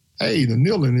say, "Hey, the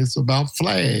kneeling is about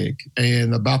flag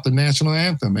and about the national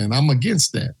anthem," and I'm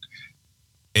against that.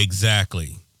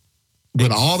 Exactly.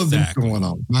 But all of this going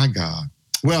on, my God.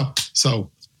 Well,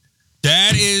 so.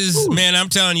 That is, man, I'm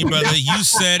telling you, brother, you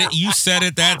said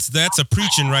it. That's a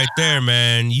preaching right there,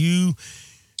 man. You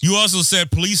also said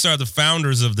police are the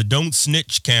founders of the Don't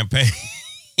Snitch campaign.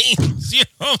 You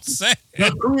know what I'm saying?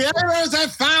 The creators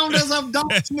and founders of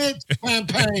Don't Snitch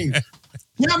campaign.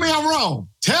 Tell me I'm wrong.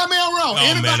 Oh,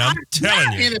 anybody, man, I'm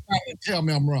telling you. Anybody tell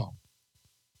me I'm wrong.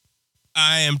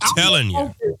 I am telling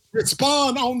you.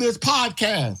 Respond on this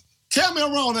podcast. Tell me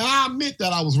I'm wrong, and I admit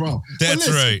that I was wrong. That's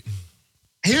right.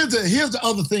 Here's the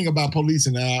other thing about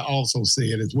policing that I also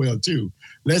said as well too.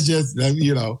 Let's just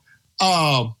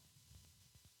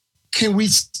can we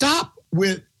stop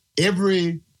with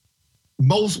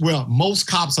most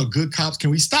cops are good cops? Can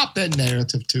we stop that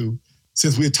narrative too?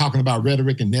 Since we're talking about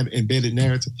rhetoric and embedded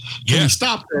narrative, can we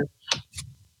stop that?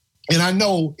 And I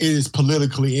know it is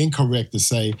politically incorrect to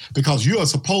say, because you are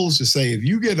supposed to say, if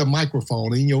you get a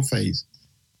microphone in your face,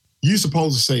 you're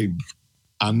supposed to say,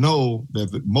 I know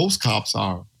that most cops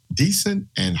are decent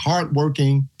and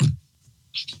hardworking.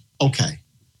 Okay,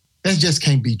 that just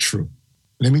can't be true.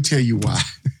 Let me tell you why.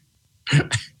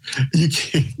 You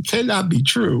cannot be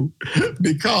true,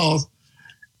 because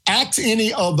ask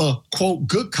any of the, quote,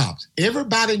 good cops.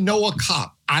 Everybody know a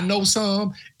cop. I know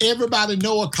some. Everybody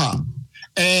know a cop.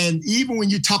 And even when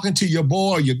you're talking to your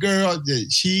boy or your girl,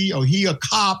 she or he a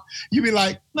cop, you be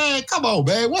like, man, come on,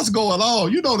 man, what's going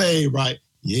on? You know they ain't right.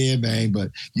 Yeah, man, but,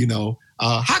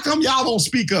 how come y'all don't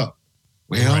speak up?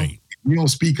 Well, right. We don't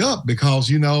speak up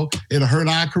because, it'll hurt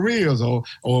our careers, or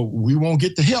we won't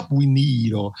get the help we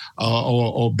need, or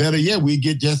better yet, we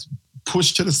get just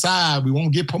pushed to the side. We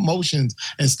won't get promotions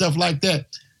and stuff like that.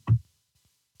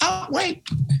 Wait,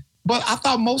 but I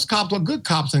thought most cops were good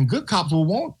cops, and good cops will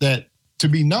want that to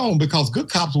be known, because good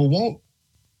cops will want,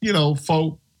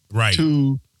 folk right.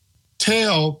 to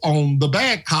tell on the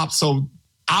bad cops, so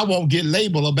I won't get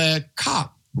labeled a bad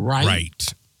cop, right?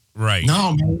 Right.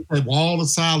 No, man, all the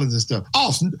silence and stuff.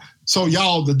 Oh, so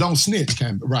y'all that don't snitch,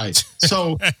 right?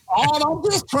 So all I'm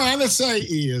just trying to say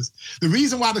is the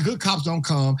reason why the good cops don't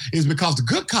come is because the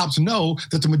good cops know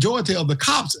that the majority of the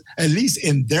cops, at least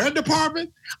in their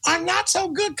department, are not so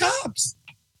good cops.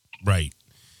 Right.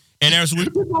 And as we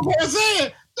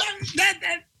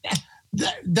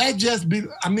that just be.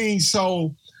 I mean,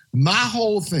 so my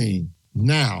whole thing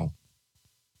now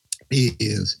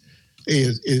is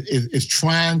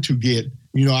trying to get,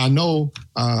 I know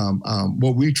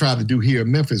what we try to do here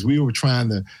in Memphis, we were trying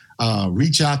to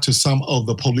reach out to some of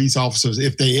the police officers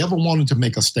if they ever wanted to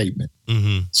make a statement.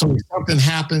 Mm-hmm. So if something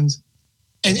happens,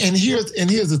 and here's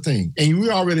the thing, and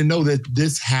we already know that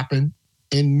this happened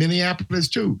in Minneapolis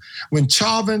too. When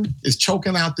Chauvin is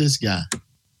choking out this guy,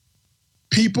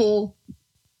 people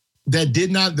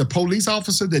the police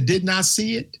officer that did not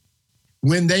see it,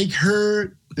 when they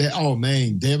heard that, oh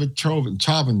man, David Chauvin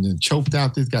choked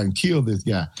out this guy and killed this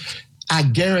guy, I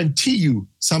guarantee you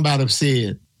somebody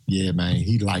said, yeah, man,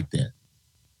 he like that.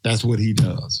 That's what he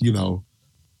does,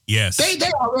 Yes. They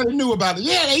already knew about it.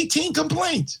 He had 18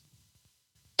 complaints.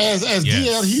 As yes.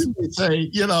 D.L. Hughes would say,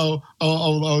 he was on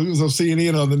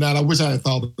CNN the other night. I wish I had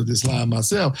thought of this line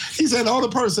myself. He said the only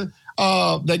person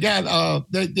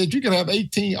that you can have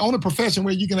 18, only profession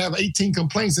where you can have 18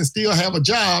 complaints and still have a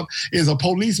job is a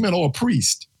policeman or a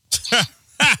priest.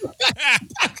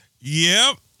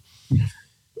 Yep.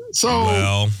 So,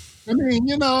 well, I mean,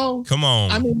 come on.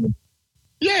 I mean,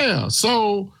 yeah.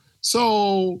 So,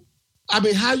 I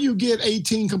mean, how you get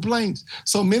 18 complaints?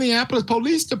 So Minneapolis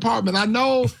Police Department, I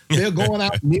know they're going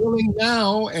out kneeling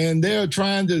now and they're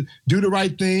trying to do the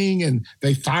right thing and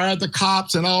they fired the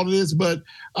cops and all of this. But,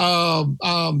 I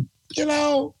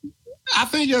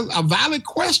think a valid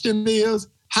question is,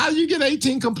 how do you get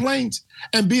 18 complaints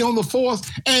and be on the force?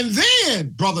 And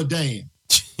then, Brother Dan,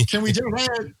 can we just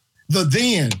have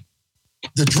the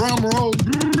drum roll?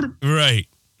 Right.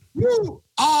 You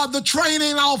are the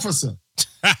training officer.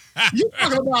 You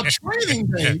talking about training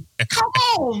day? Come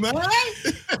on, man!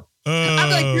 I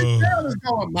think this girl is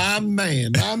going, my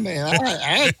man.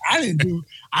 I ain't do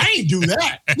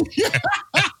that.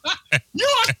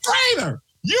 You're a trainer.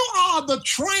 You are the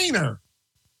trainer.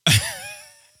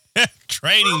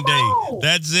 Training day.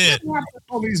 That's it. The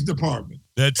police department.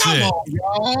 That's Come it. on,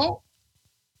 y'all.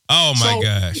 Oh my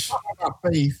gosh! Talking about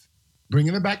faith,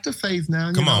 bringing it back to faith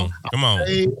now. Come on.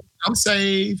 I'm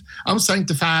saved. I'm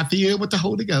sanctified, filled with the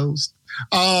Holy Ghost.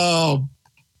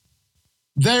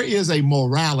 There is a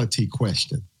morality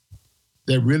question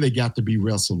that really got to be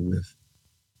wrestled with.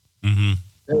 Mm-hmm.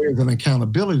 There is an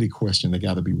accountability question that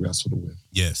got to be wrestled with.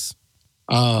 Yes.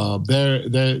 So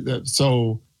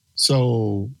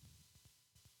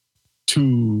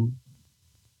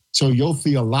your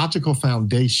theological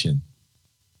foundation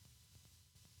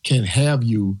can have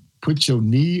you put your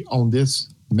knee on this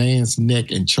man's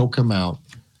neck and choke him out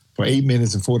for 8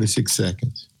 minutes and 46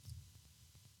 seconds.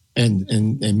 And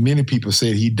many people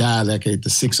said he died like at the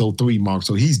 6:03 mark.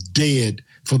 So he's dead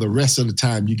for the rest of the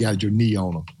time you got your knee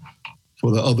on him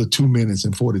for the other 2 minutes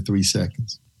and 43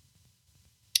 seconds.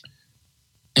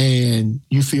 And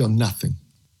you feel nothing.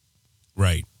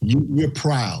 Right. You're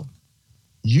proud.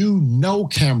 You know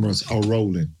cameras are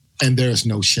rolling and there's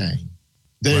no shame.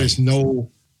 There's nothing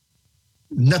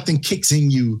kicks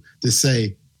in you to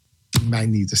say, you might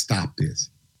need to stop this.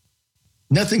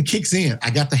 Nothing kicks in. I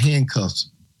got the handcuffs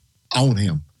on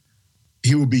him.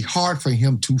 It would be hard for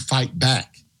him to fight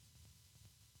back,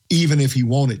 even if he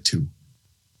wanted to.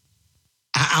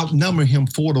 I outnumber him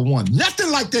 4-1.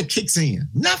 Nothing like that kicks in.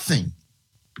 Nothing.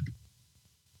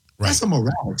 Right. That's a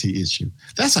morality issue.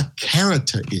 That's a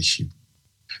character issue.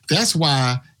 That's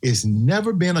why it's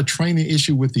never been a training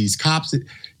issue with these cops.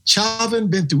 Chauvin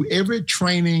been through every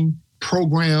training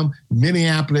program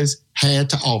Minneapolis had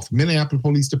to offer. Minneapolis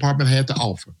Police Department had to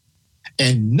offer.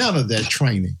 And none of that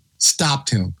training stopped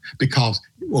him because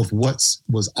of what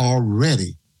was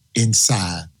already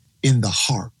inside in the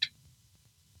heart.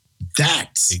 That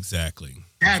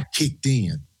kicked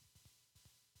in.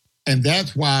 And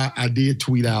that's why I did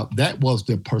tweet out that was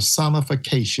the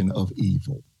personification of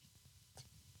evil.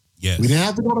 Yes. We didn't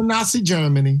have to go to Nazi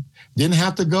Germany, didn't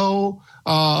have to go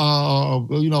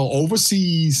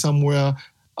overseas somewhere.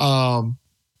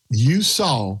 You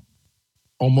saw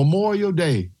on Memorial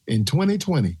Day in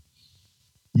 2020,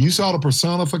 you saw the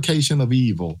personification of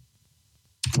evil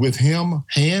with him,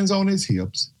 hands on his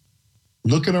hips,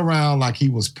 looking around like he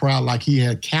was proud, like he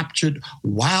had captured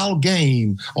wild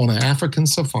game on an African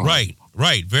safari.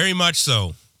 Right. Very much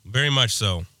so. Very much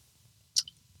so.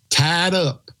 Tied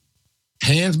up,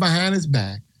 hands behind his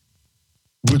back,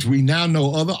 which we now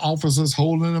know other officers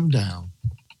holding him down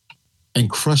and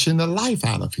crushing the life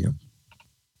out of him.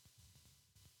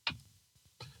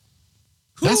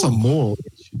 That's a moral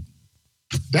issue.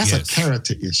 That's a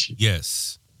character issue.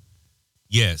 Yes.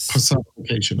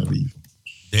 Personification of evil.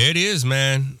 There it is,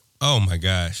 man. Oh, my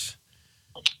gosh.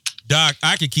 Doc,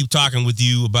 I could keep talking with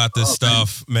you about this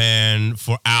stuff, man,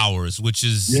 for hours, which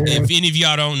is, if any of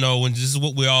y'all don't know, and this is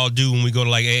what we all do when we go to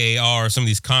like AAR or some of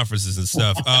these conferences and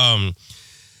stuff.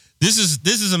 This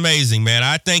is amazing, man.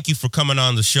 I thank you for coming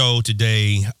on the show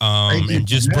today and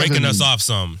just breaking us off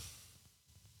some.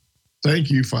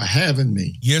 Thank you for having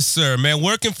me. Yes, sir, man.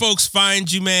 Where can folks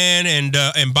find you, man,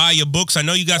 and buy your books? I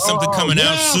know you got something coming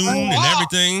out soon and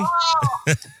everything.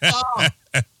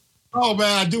 Oh,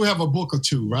 man, I do have a book or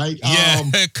two, right? Yeah,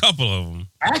 a couple of them.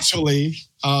 Actually,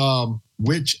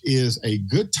 which is a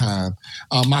good time.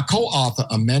 My co-author,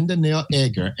 Amanda Neal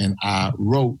Egger, and I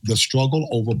wrote The Struggle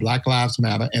Over Black Lives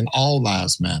Matter and All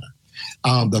Lives Matter.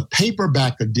 The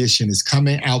paperback edition is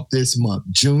coming out this month,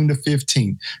 June the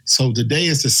 15th. So today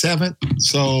is the 7th.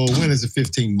 So when is the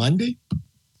 15th? Monday?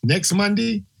 Next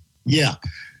Monday? Yeah.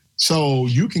 So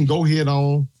you can go ahead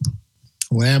on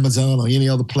Amazon or any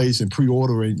other place and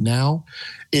pre-order it now.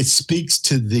 It speaks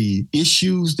to the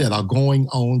issues that are going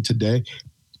on today.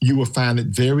 You will find it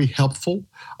very helpful.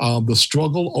 The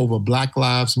Struggle Over Black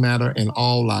Lives Matter and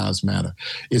All Lives Matter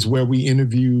is where we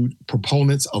interviewed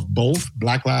proponents of both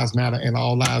Black Lives Matter and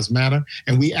All Lives Matter.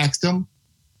 And we asked them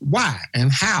why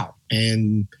and how,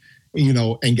 and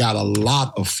got a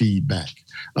lot of feedback.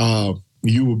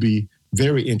 You will be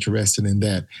very interested in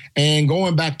that. And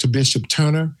going back to Bishop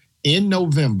Turner, in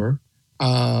November,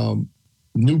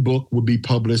 new book will be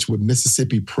published with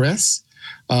Mississippi Press.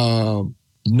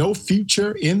 No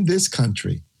Future in This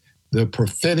Country, the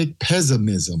prophetic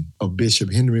pessimism of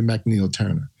Bishop Henry McNeil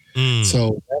Turner.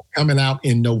 So that's coming out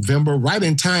in November, right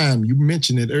in time. You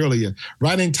mentioned it earlier,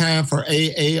 right in time for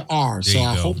AAR. So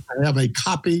I hope I have a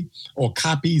copy or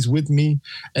copies with me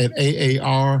at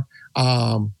AAR.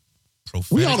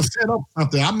 We ought to set up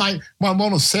something. I might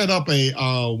want to set up a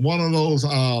one of those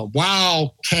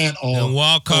wildcat or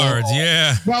wild cards,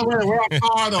 wild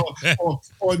card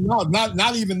or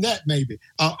not even that, maybe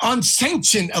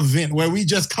unsanctioned event where we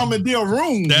just commandeer a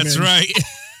room. That's right.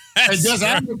 And just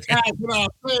advertise with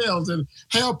ourselves and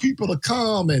have people to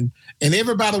come and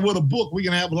everybody with a book. We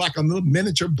can have like a little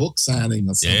miniature book signing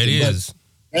or something. Yeah, it is.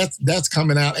 That's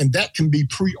coming out, and that can be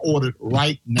pre-ordered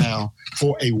right now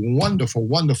for a wonderful,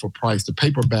 wonderful price. The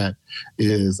paperback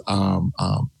is at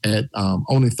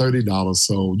only $30,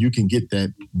 so you can get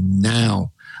that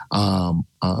now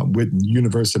with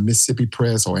University of Mississippi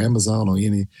Press or Amazon or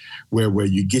anywhere where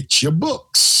you get your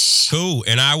books. Cool,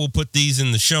 and I will put these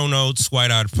in the show notes,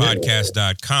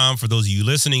 whitehodgepodcast.com. For those of you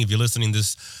listening, if you're listening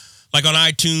this like on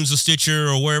iTunes or Stitcher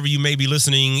or wherever you may be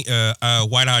listening,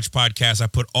 White Hodge Podcast, I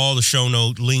put all the show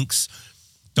note links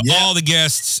to all the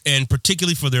guests, and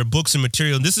particularly for their books and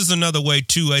material. And this is another way,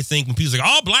 too, I think, when people say,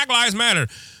 oh, Black Lives Matter.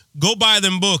 Go buy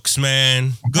them books,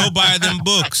 man. Go buy them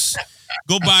books.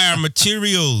 Go buy our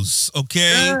materials,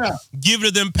 okay? Yeah. Give it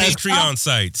to them Patreon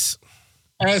sites.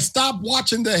 And stop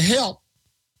watching The Help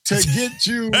to get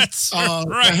you to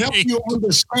help you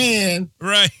understand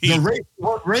the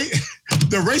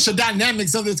racial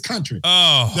dynamics of this country.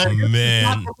 Oh,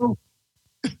 man.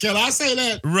 Can I say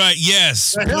that? Right,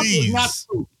 yes, the please. Help is not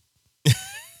true.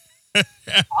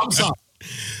 I'm sorry.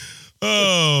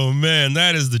 Oh, man,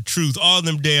 that is the truth. All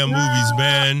them damn movies,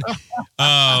 man.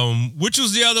 Which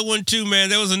was the other one, too, man?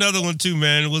 There was another one, too,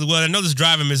 man. Well, I know this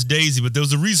Driving Miss Daisy, but there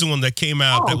was a recent one that came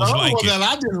out that was like it. That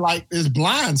I didn't like is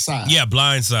Blindside. Yeah,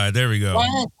 Blindside. There we go.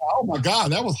 Oh, my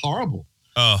God, that was horrible.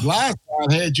 Blindside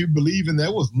had you believing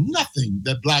there was nothing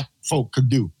that black folk could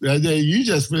do. You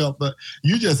just felt, but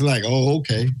you just like, oh,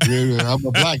 okay, I'm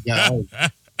a black guy.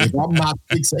 If I'm not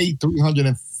 6'8",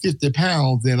 350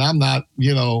 pounds, then I'm not,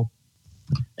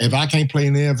 If I can't play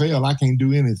in the NFL, I can't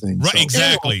do anything. Right, So,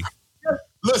 exactly. anyway,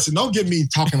 listen, don't get me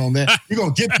talking on that. You're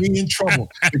going to get me in trouble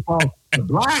because the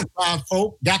blind side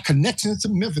folk got connections to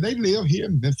Memphis. They live here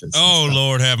in Memphis. Oh,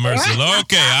 Lord have mercy.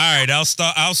 Okay, all right. I'll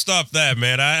stop that,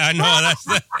 man. I know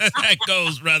that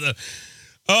goes, brother.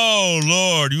 Oh,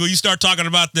 Lord. You start talking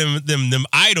about them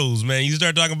idols, man. You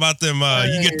start talking about them,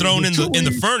 you get thrown in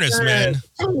the furnace, man.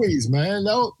 Please, man.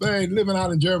 No, man, living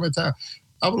out in Germantown.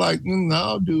 I'm like,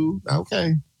 no, dude.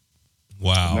 Okay.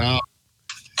 Wow. No.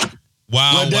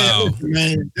 Wow, wow. Listen,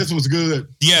 man, this was good.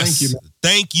 Yes. Thank you, man.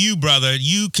 Thank you, brother.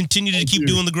 You continue to keep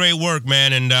doing the great work,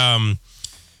 man. And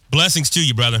blessings to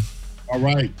you, brother. All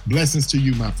right. Blessings to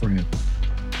you, my friend.